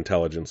artificial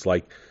intelligence,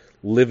 like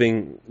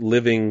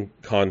living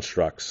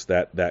constructs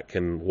that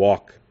can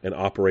walk and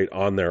operate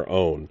on their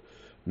own,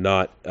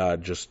 not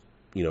just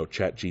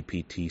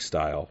ChatGPT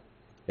style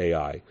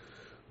AI.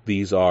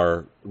 These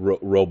are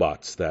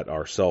robots that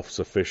are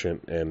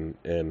self-sufficient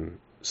and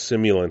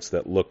simulants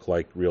that look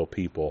like real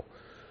people.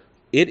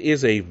 It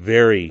is a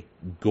very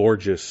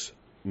gorgeous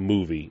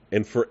movie,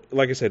 and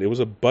like I said, it was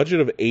a budget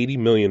of $80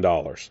 million.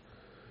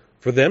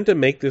 For them to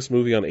make this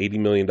movie on $80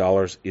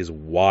 million is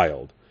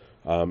wild.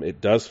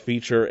 It does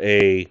feature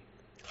a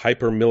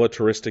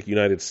hyper-militaristic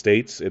United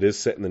States. It is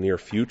set in the near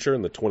future,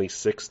 in the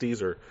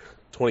 2060s or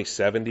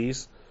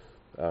 2070s.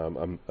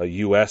 A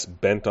U.S.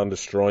 bent on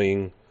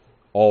destroying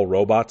all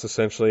robots,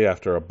 essentially,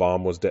 after a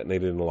bomb was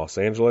detonated in Los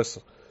Angeles.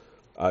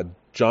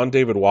 John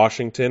David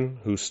Washington,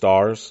 who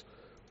stars,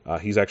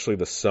 he's actually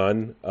the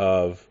son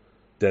of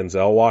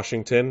Denzel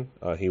Washington.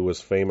 He was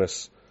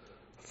famous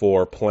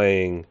for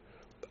playing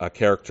a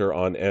character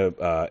on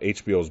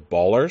HBO's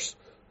Ballers,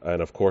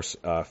 and of course,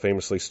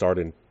 famously starred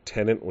in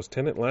Tenet. Was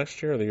Tenet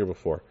last year or the year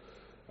before?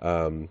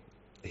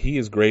 He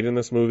is great in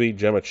this movie.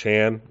 Gemma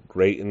Chan,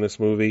 great in this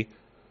movie.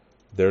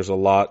 There's a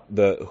lot.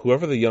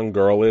 Whoever the young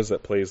girl is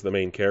that plays the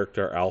main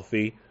character,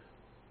 Alfie,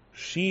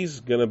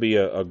 she's gonna be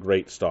a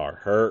great star.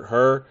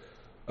 Her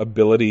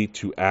ability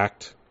to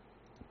act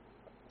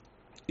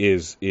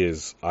is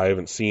I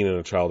haven't seen in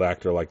a child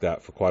actor like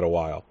that for quite a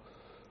while.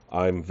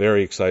 I'm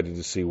very excited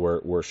to see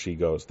where she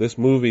goes. This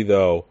movie,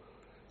 though,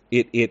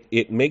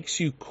 it makes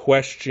you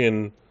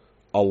question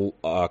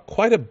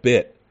quite a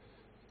bit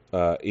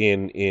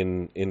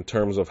in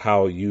terms of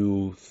how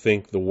you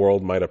think the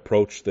world might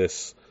approach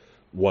this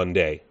one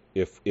day,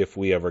 if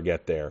we ever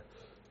get there.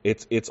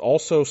 It's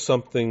also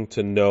something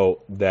to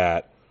note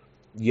that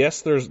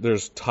yes,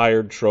 there's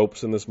tired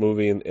tropes in this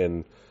movie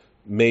and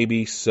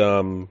maybe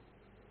some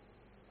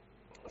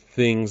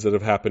things that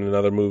have happened in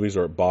other movies,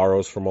 or it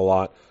borrows from a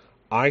lot.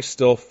 I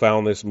still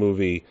found this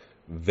movie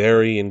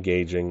very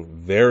engaging,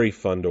 very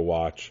fun to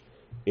watch.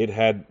 It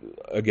had,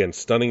 again,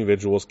 stunning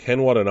visuals.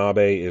 Ken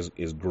Watanabe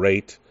is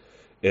great.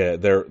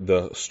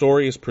 The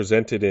story is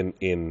presented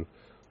in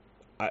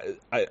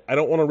I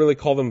don't want to really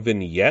call them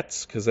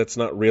vignettes, because that's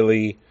not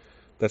the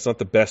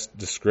best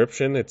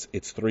description.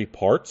 It's 3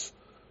 parts,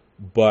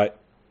 but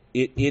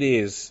it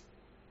is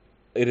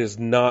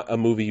not a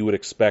movie you would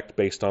expect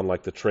based on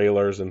the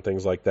trailers and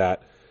things like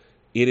that.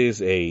 It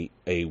is a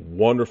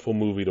wonderful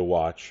movie to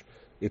watch.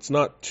 It's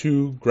not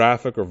too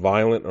graphic or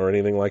violent or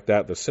anything like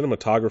that. The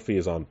cinematography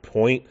is on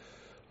point.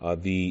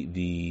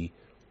 It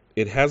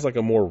has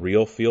a more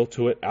real feel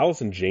to it.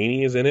 Allison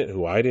Janney is in it,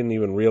 who I didn't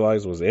even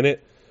realize was in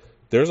it.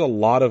 There's a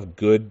lot of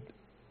good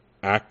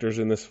actors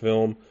in this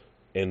film,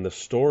 and the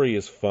story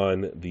is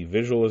fun. The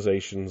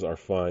visualizations are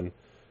fun.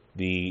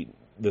 The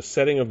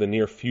setting of the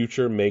near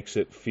future makes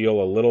it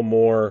feel a little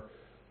more.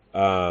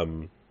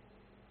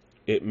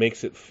 It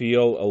makes it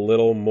feel a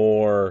little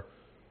more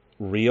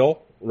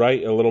real,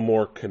 right? A little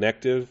more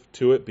connective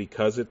to it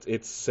because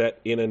it's set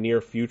in a near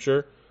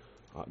future.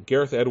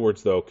 Gareth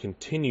Edwards, though,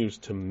 continues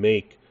to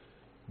make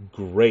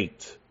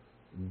great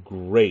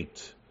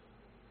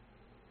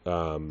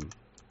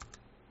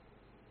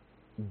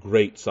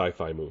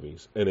sci-fi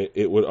movies, and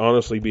it would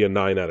honestly be a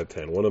 9 out of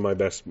 10. One of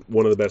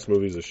the best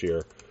movies this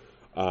year.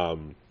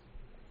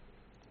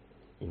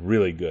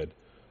 Really good.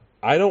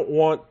 I don't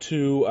want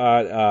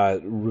to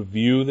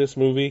review this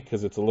movie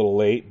because it's a little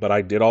late, but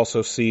I did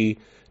also see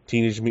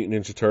Teenage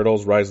Mutant Ninja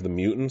Turtles: Rise of the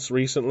Mutants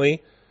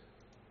recently.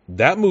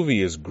 That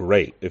movie is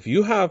great. If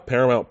you have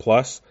Paramount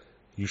Plus,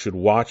 you should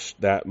watch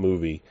that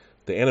movie.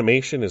 The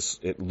animation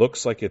it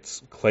looks like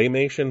it's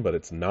claymation, but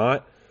it's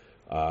not.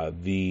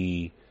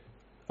 The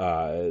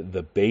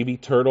baby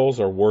turtles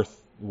are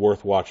worth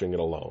watching it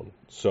alone.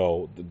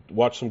 So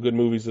watch some good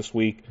movies this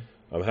week.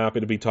 I'm happy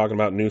to be talking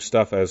about new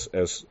stuff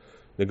as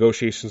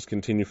negotiations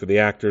continue for the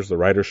actors. The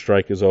writer's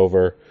strike is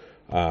over,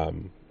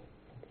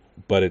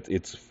 but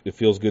it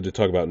feels good to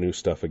talk about new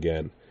stuff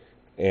again.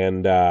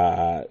 And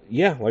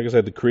like I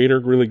said, the creator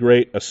really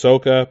great.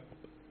 Ahsoka,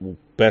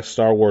 best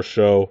Star Wars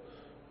show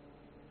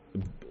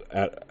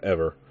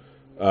ever.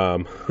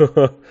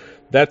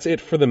 That's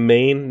it for the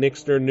main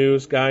Nixner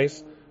news,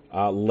 guys.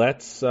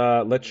 Let's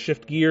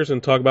shift gears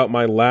and talk about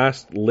my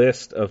last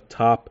list of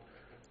top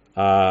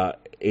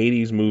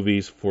 80s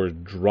movies for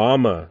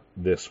drama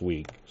this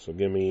week. So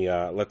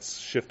let's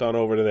shift on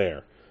over to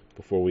there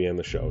before we end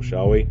the show,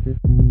 shall we?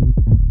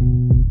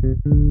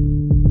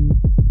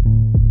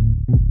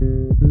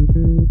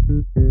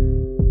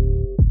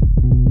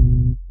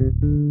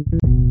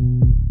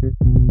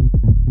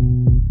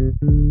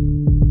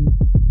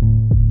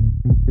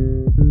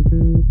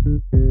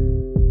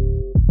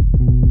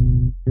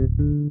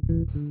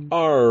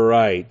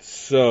 right,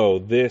 so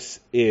this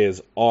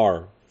is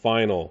our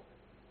final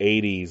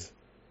 80s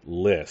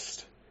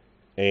list.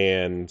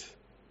 And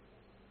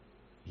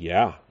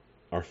yeah,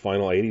 our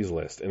final 80s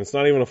list. And it's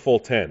not even a full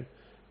 10.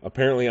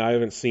 Apparently, I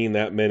haven't seen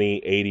that many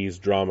 80s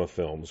drama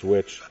films,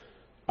 which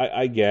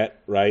I get,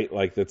 right?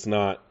 Like, that's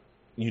not...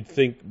 You'd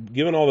think,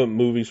 given all the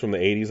movies from the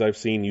 80s I've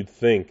seen, you'd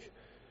think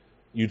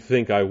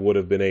I would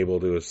have been able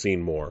to have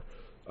seen more.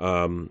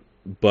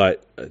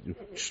 But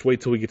just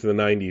wait till we get to the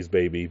 90s,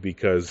 baby,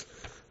 because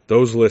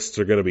those lists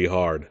are going to be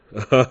hard.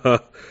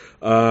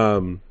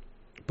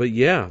 But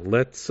yeah,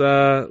 let's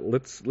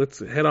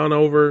head on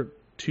over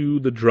to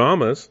the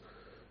dramas.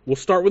 We'll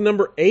start with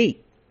number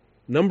 8.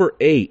 Number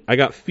 8, I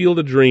got Field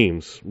of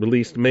Dreams,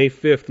 released May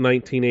 5th,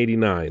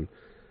 1989.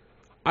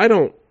 I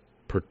don't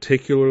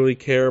particularly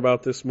care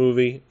about this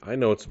movie. I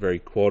know it's very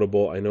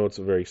quotable. I know it's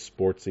a very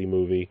sportsy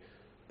movie.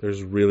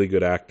 There's really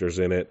good actors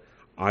in it.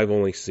 I've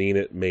only seen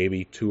it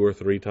maybe 2 or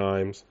 3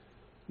 times.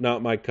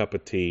 Not my cup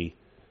of tea.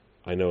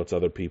 I know it's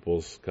other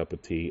people's cup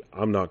of tea.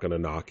 I'm not going to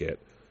knock it,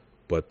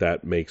 but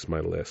that makes my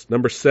list.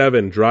 Number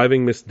 7,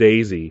 Driving Miss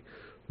Daisy,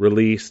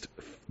 released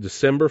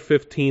December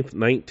 15th,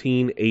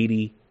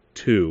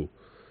 1982.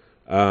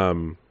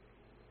 A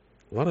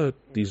lot of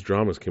these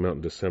dramas came out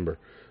in December.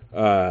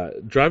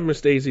 Driving Miss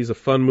Daisy is a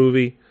fun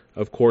movie,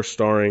 of course,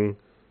 starring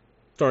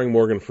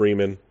Morgan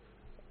Freeman.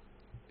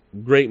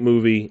 Great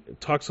movie. It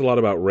talks a lot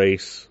about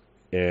race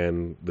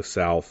and the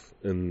South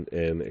and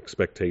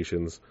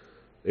expectations.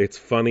 It's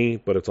funny,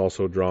 but it's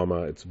also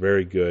drama. It's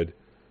very good.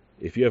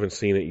 If you haven't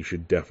seen it, you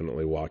should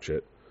definitely watch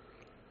it.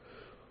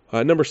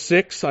 Number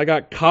 6, I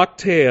got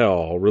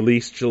Cocktail,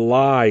 released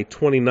July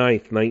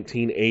 29th,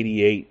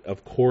 1988.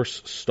 Of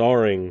course,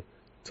 starring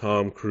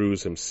Tom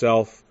Cruise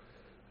himself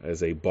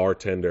as a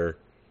bartender.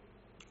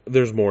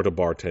 There's more to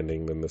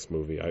bartending than this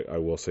movie, I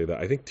will say that.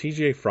 I think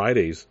TGA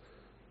Fridays,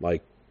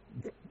 like,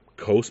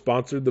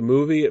 co-sponsored the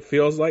movie, it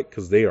feels like,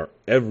 because they are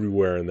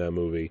everywhere in that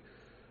movie.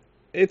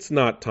 It's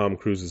not Tom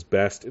Cruise's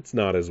best. It's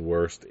not his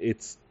worst.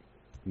 It's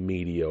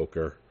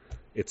mediocre.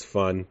 It's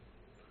fun.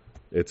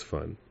 It's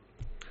fun.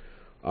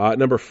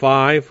 Number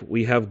 5,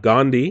 we have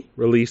Gandhi,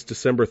 released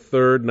December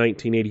 3rd,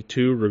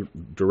 1982,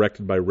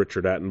 directed by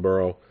Richard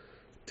Attenborough,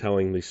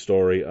 telling the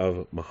story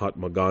of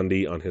Mahatma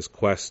Gandhi on his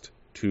quest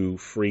to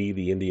free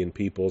the Indian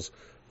peoples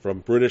from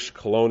British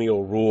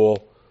colonial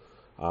rule.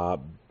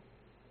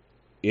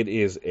 It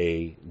is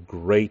a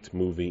great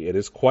movie. It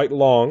is quite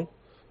long.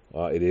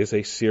 It is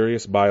a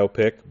serious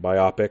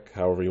biopic,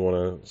 however you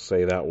want to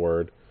say that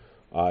word.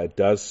 It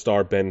does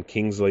star Ben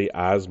Kingsley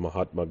as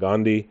Mahatma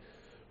Gandhi.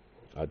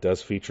 It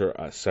does feature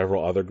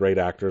several other great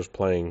actors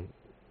playing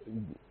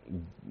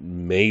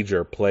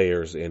major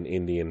players in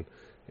Indian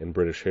and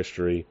British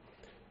history.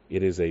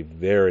 It is a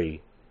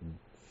very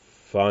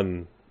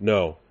fun...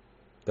 No,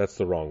 that's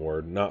the wrong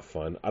word. Not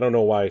fun. I don't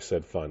know why I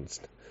said fun.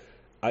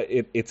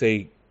 It's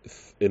a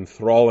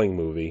enthralling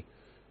movie.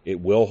 It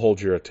will hold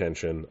your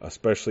attention,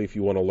 especially if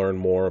you want to learn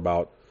more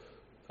about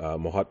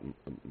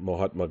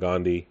Mahatma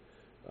Gandhi.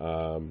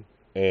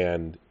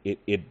 And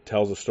it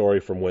tells a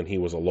story from when he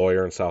was a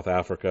lawyer in South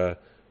Africa,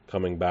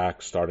 coming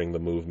back, starting the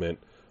movement.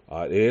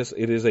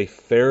 It is a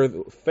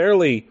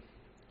fairly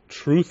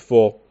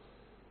truthful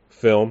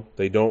film.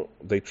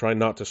 They try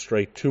not to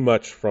stray too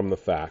much from the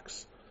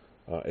facts.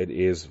 It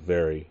is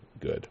very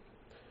good.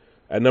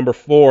 At number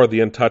 4, The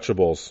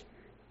Untouchables,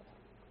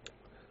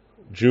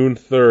 June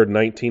 3rd,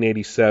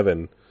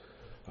 1987,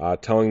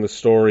 telling the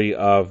story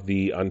of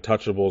the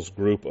Untouchables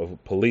group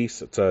of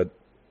police. It's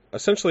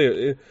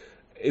essentially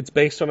it's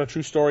based on a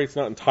true story. It's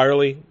not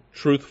entirely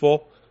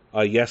truthful.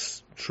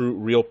 Yes,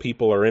 real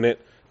people are in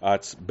it.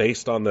 It's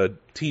based on the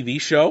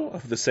TV show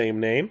of the same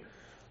name,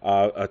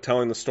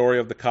 telling the story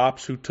of the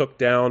cops who took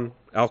down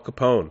Al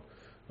Capone.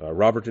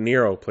 Robert De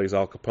Niro plays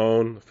Al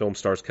Capone. The film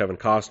stars Kevin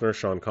Costner,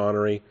 Sean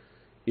Connery.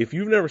 If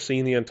you've never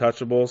seen The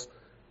Untouchables,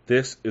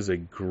 this is a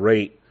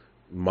great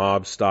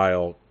mobs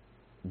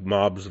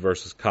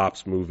versus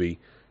cops movie.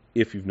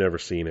 If you've never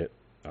seen it,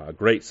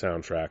 great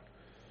soundtrack,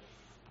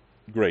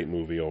 great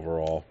movie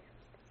overall.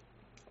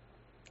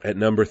 At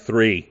number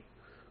 3,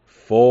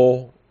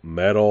 Full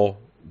Metal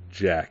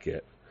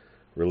Jacket,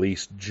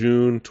 released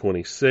June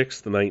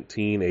 26th,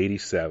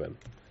 1987.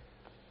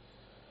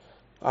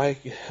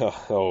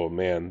 Oh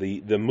man,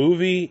 the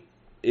movie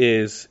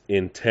is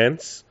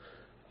intense.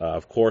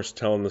 Of course,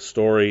 telling the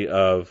story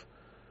of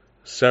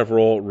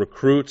several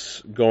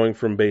recruits going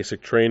from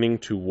basic training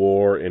to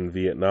war in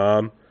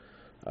Vietnam.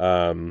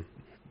 R.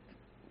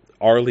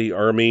 Lee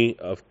Ermey,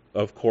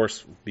 of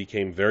course,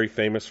 became very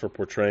famous for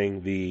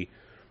portraying the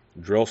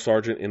drill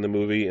sergeant in the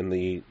movie in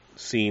the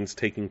scenes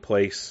taking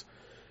place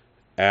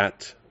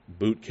at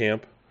boot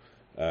camp.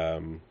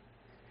 All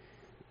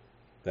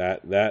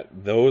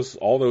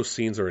those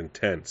scenes are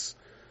intense,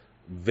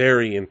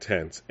 very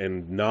intense,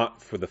 and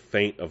not for the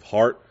faint of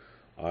heart.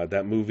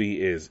 That movie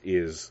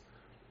is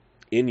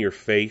in your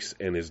face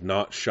and is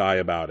not shy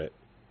about it.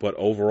 But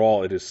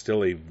overall, it is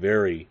still a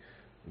very,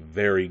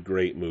 very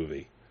great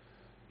movie.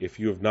 If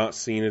you have not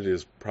seen it, it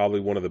is probably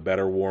one of the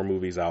better war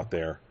movies out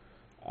there.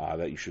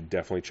 that you should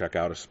definitely check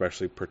out,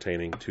 especially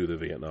pertaining to the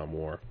Vietnam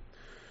War.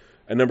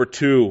 And number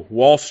 2,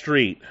 Wall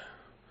Street,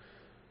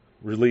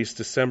 released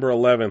December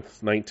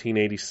 11th,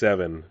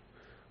 1987.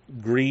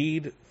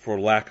 Greed, for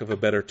lack of a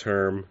better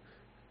term,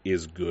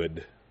 is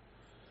good.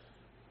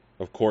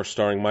 Of course,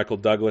 starring Michael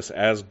Douglas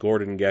as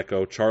Gordon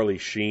Gekko, Charlie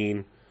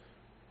Sheen.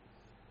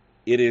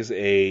 It is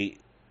a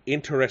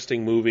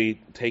interesting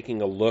movie,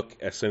 taking a look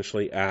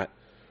essentially at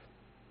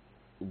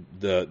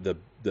the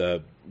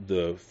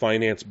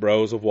finance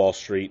bros of Wall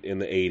Street in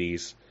the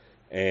 80s,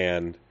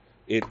 and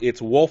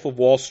it's Wolf of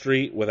Wall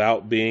Street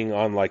without being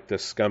on like the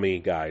scummy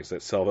guys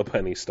that sell the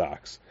penny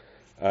stocks.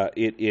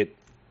 It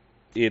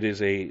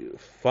is a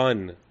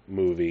fun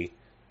movie.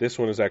 This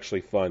one is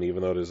actually fun,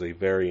 even though it is a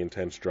very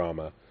intense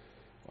drama.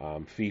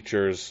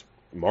 Features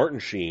Martin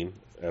Sheen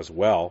as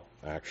well,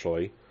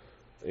 actually,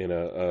 in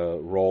a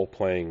role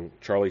playing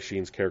Charlie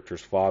Sheen's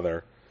character's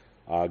father.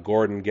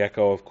 Gordon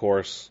Gekko, of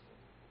course,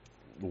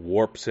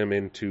 warps him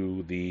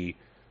into the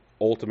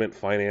ultimate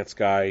finance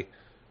guy,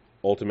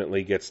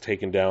 ultimately gets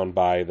taken down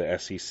by the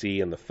SEC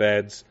and the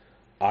feds.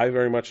 I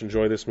very much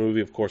enjoy this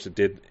movie. Of course, it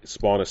did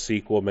spawn a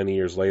sequel many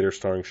years later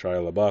starring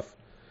Shia LaBeouf.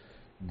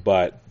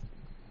 But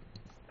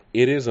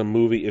it is a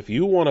movie, if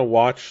you want to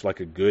watch like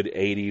a good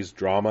 80s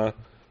drama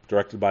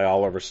directed by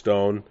Oliver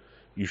Stone,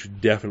 you should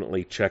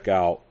definitely check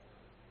out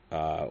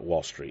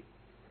Wall Street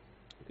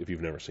if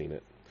you've never seen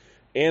it.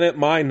 And at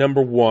my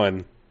number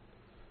 1,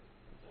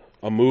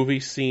 a movie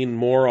seen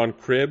more on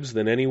cribs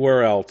than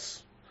anywhere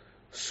else,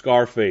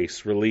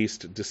 Scarface,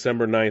 released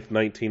December 9th,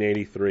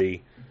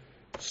 1983,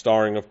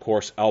 starring, of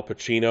course, Al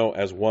Pacino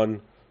as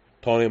one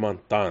Tony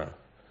Montana.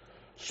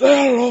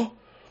 Say hello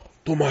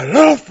to my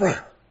little friend.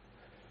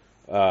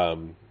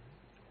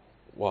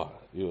 Wow,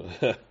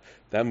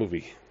 that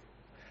movie.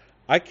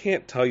 I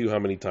can't tell you how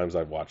many times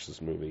I've watched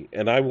this movie,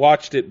 and I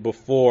watched it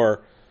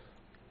before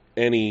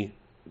any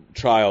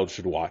child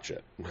should watch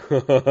it.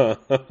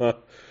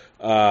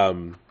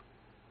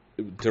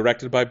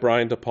 Directed by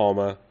Brian De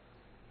Palma,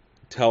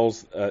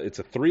 it's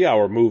a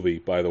 3-hour movie,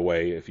 by the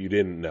way, if you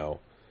didn't know.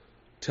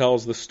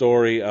 Tells the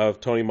story of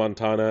Tony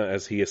Montana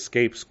as he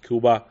escapes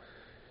Cuba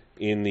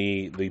in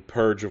the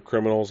purge of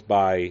criminals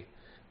by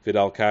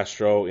Fidel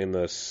Castro in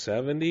the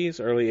 70s,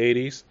 early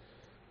 80s,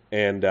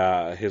 and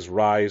his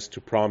rise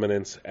to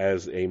prominence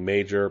as a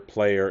major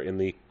player in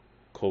the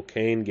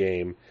cocaine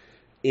game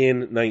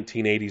in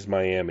 1980s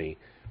Miami.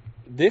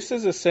 This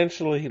is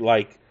essentially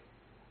like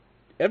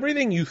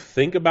everything you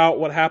think about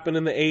what happened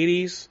in the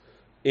 80s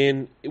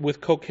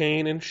with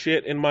cocaine and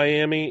shit in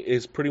Miami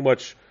is pretty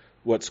much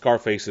what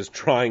Scarface is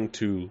trying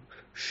to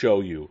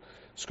show you.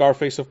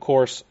 Scarface, of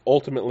course,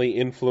 ultimately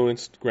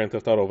influenced Grand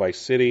Theft Auto Vice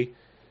City.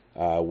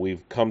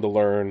 We've come to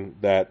learn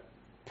that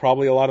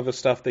probably a lot of the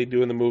stuff they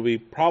do in the movie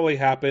probably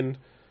happened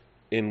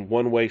in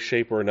one way,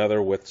 shape, or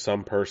another with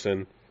some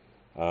person.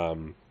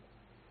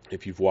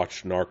 If you've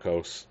watched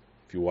Narcos,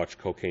 if you watch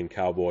Cocaine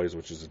Cowboys,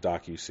 which is a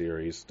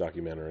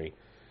documentary.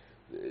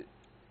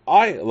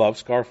 I love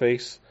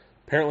Scarface.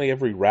 Apparently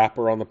every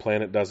rapper on the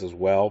planet does as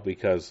well,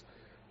 because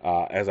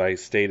as I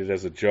stated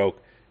as a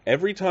joke,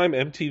 every time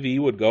MTV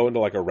would go into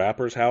like a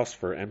rapper's house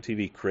for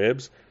MTV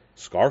Cribs,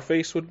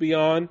 Scarface would be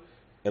on.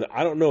 And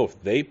I don't know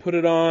if they put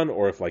it on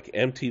or if like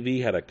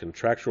MTV had a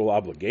contractual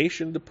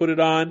obligation to put it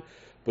on,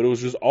 but it was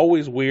just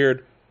always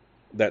weird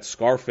that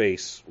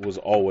Scarface was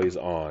always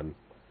on.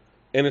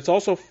 And it's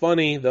also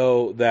funny,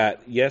 though,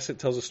 that yes, it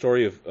tells a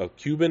story of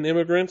Cuban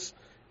immigrants,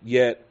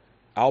 yet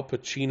Al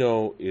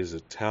Pacino is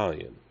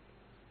Italian.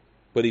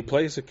 But he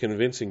plays a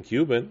convincing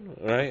Cuban,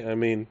 right? I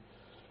mean,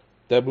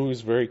 that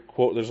movie's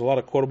there's a lot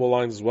of quotable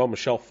lines as well.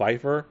 Michelle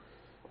Pfeiffer,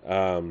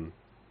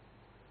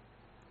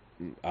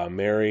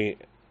 Mary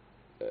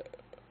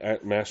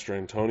Master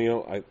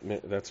Antonio,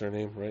 that's her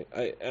name, right?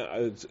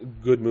 It's a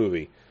good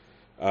movie.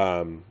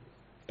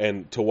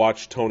 And to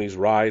watch Tony's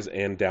rise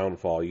and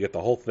downfall, you get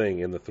the whole thing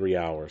in the 3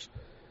 hours.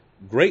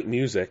 Great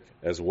music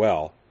as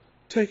well.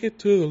 Take it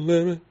to the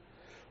limit.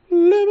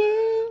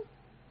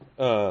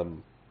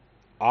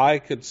 I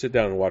could sit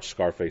down and watch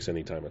Scarface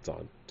anytime it's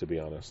on, to be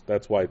honest.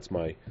 That's why it's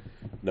my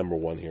number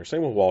 1 here.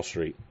 Same with Wall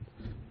Street.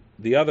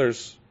 The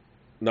others,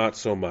 not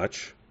so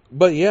much.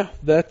 But yeah,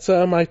 that's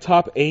my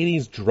top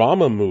 80s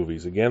drama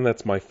movies. Again,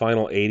 that's my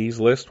final 80s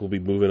list. We'll be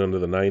moving on to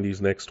the 90s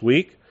next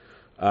week.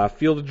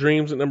 Field of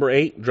Dreams at number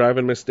 8,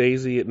 Driving Miss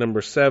Daisy at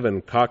number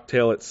 7,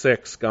 Cocktail at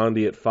 6,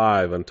 Gandhi at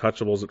 5,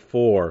 Untouchables at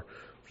 4,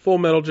 Full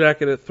Metal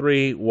Jacket at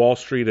 3, Wall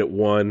Street at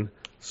 1,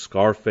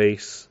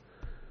 Scarface.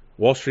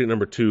 Wall Street at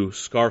number 2,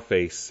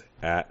 Scarface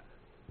at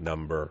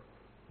number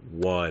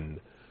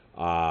 1.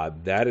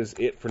 That is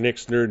it for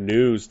Nick's Nerd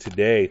News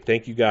today.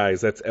 Thank you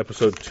guys. That's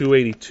episode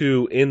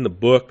 282 in the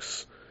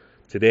books.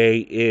 Today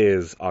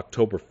is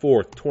October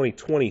 4th,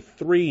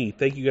 2023.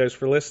 Thank you guys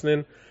for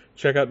listening.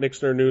 Check out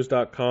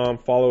nicksnerdnews.com.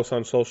 Follow us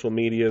on social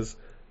medias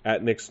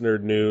at Nick's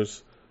Nerd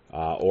News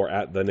or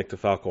at the Nick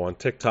DeFalco on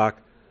TikTok.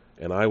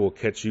 And I will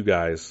catch you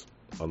guys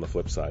on the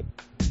flip side.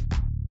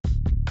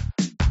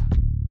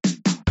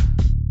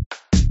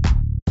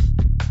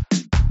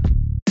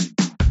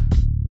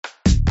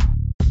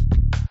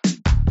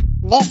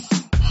 This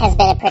has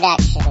been a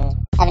production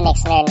of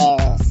Nixner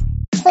News.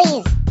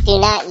 Please do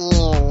not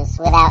use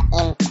without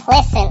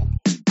implicit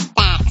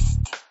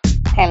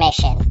faxed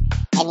permission.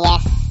 And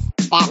yes,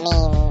 that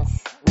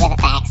means with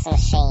a fax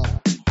machine.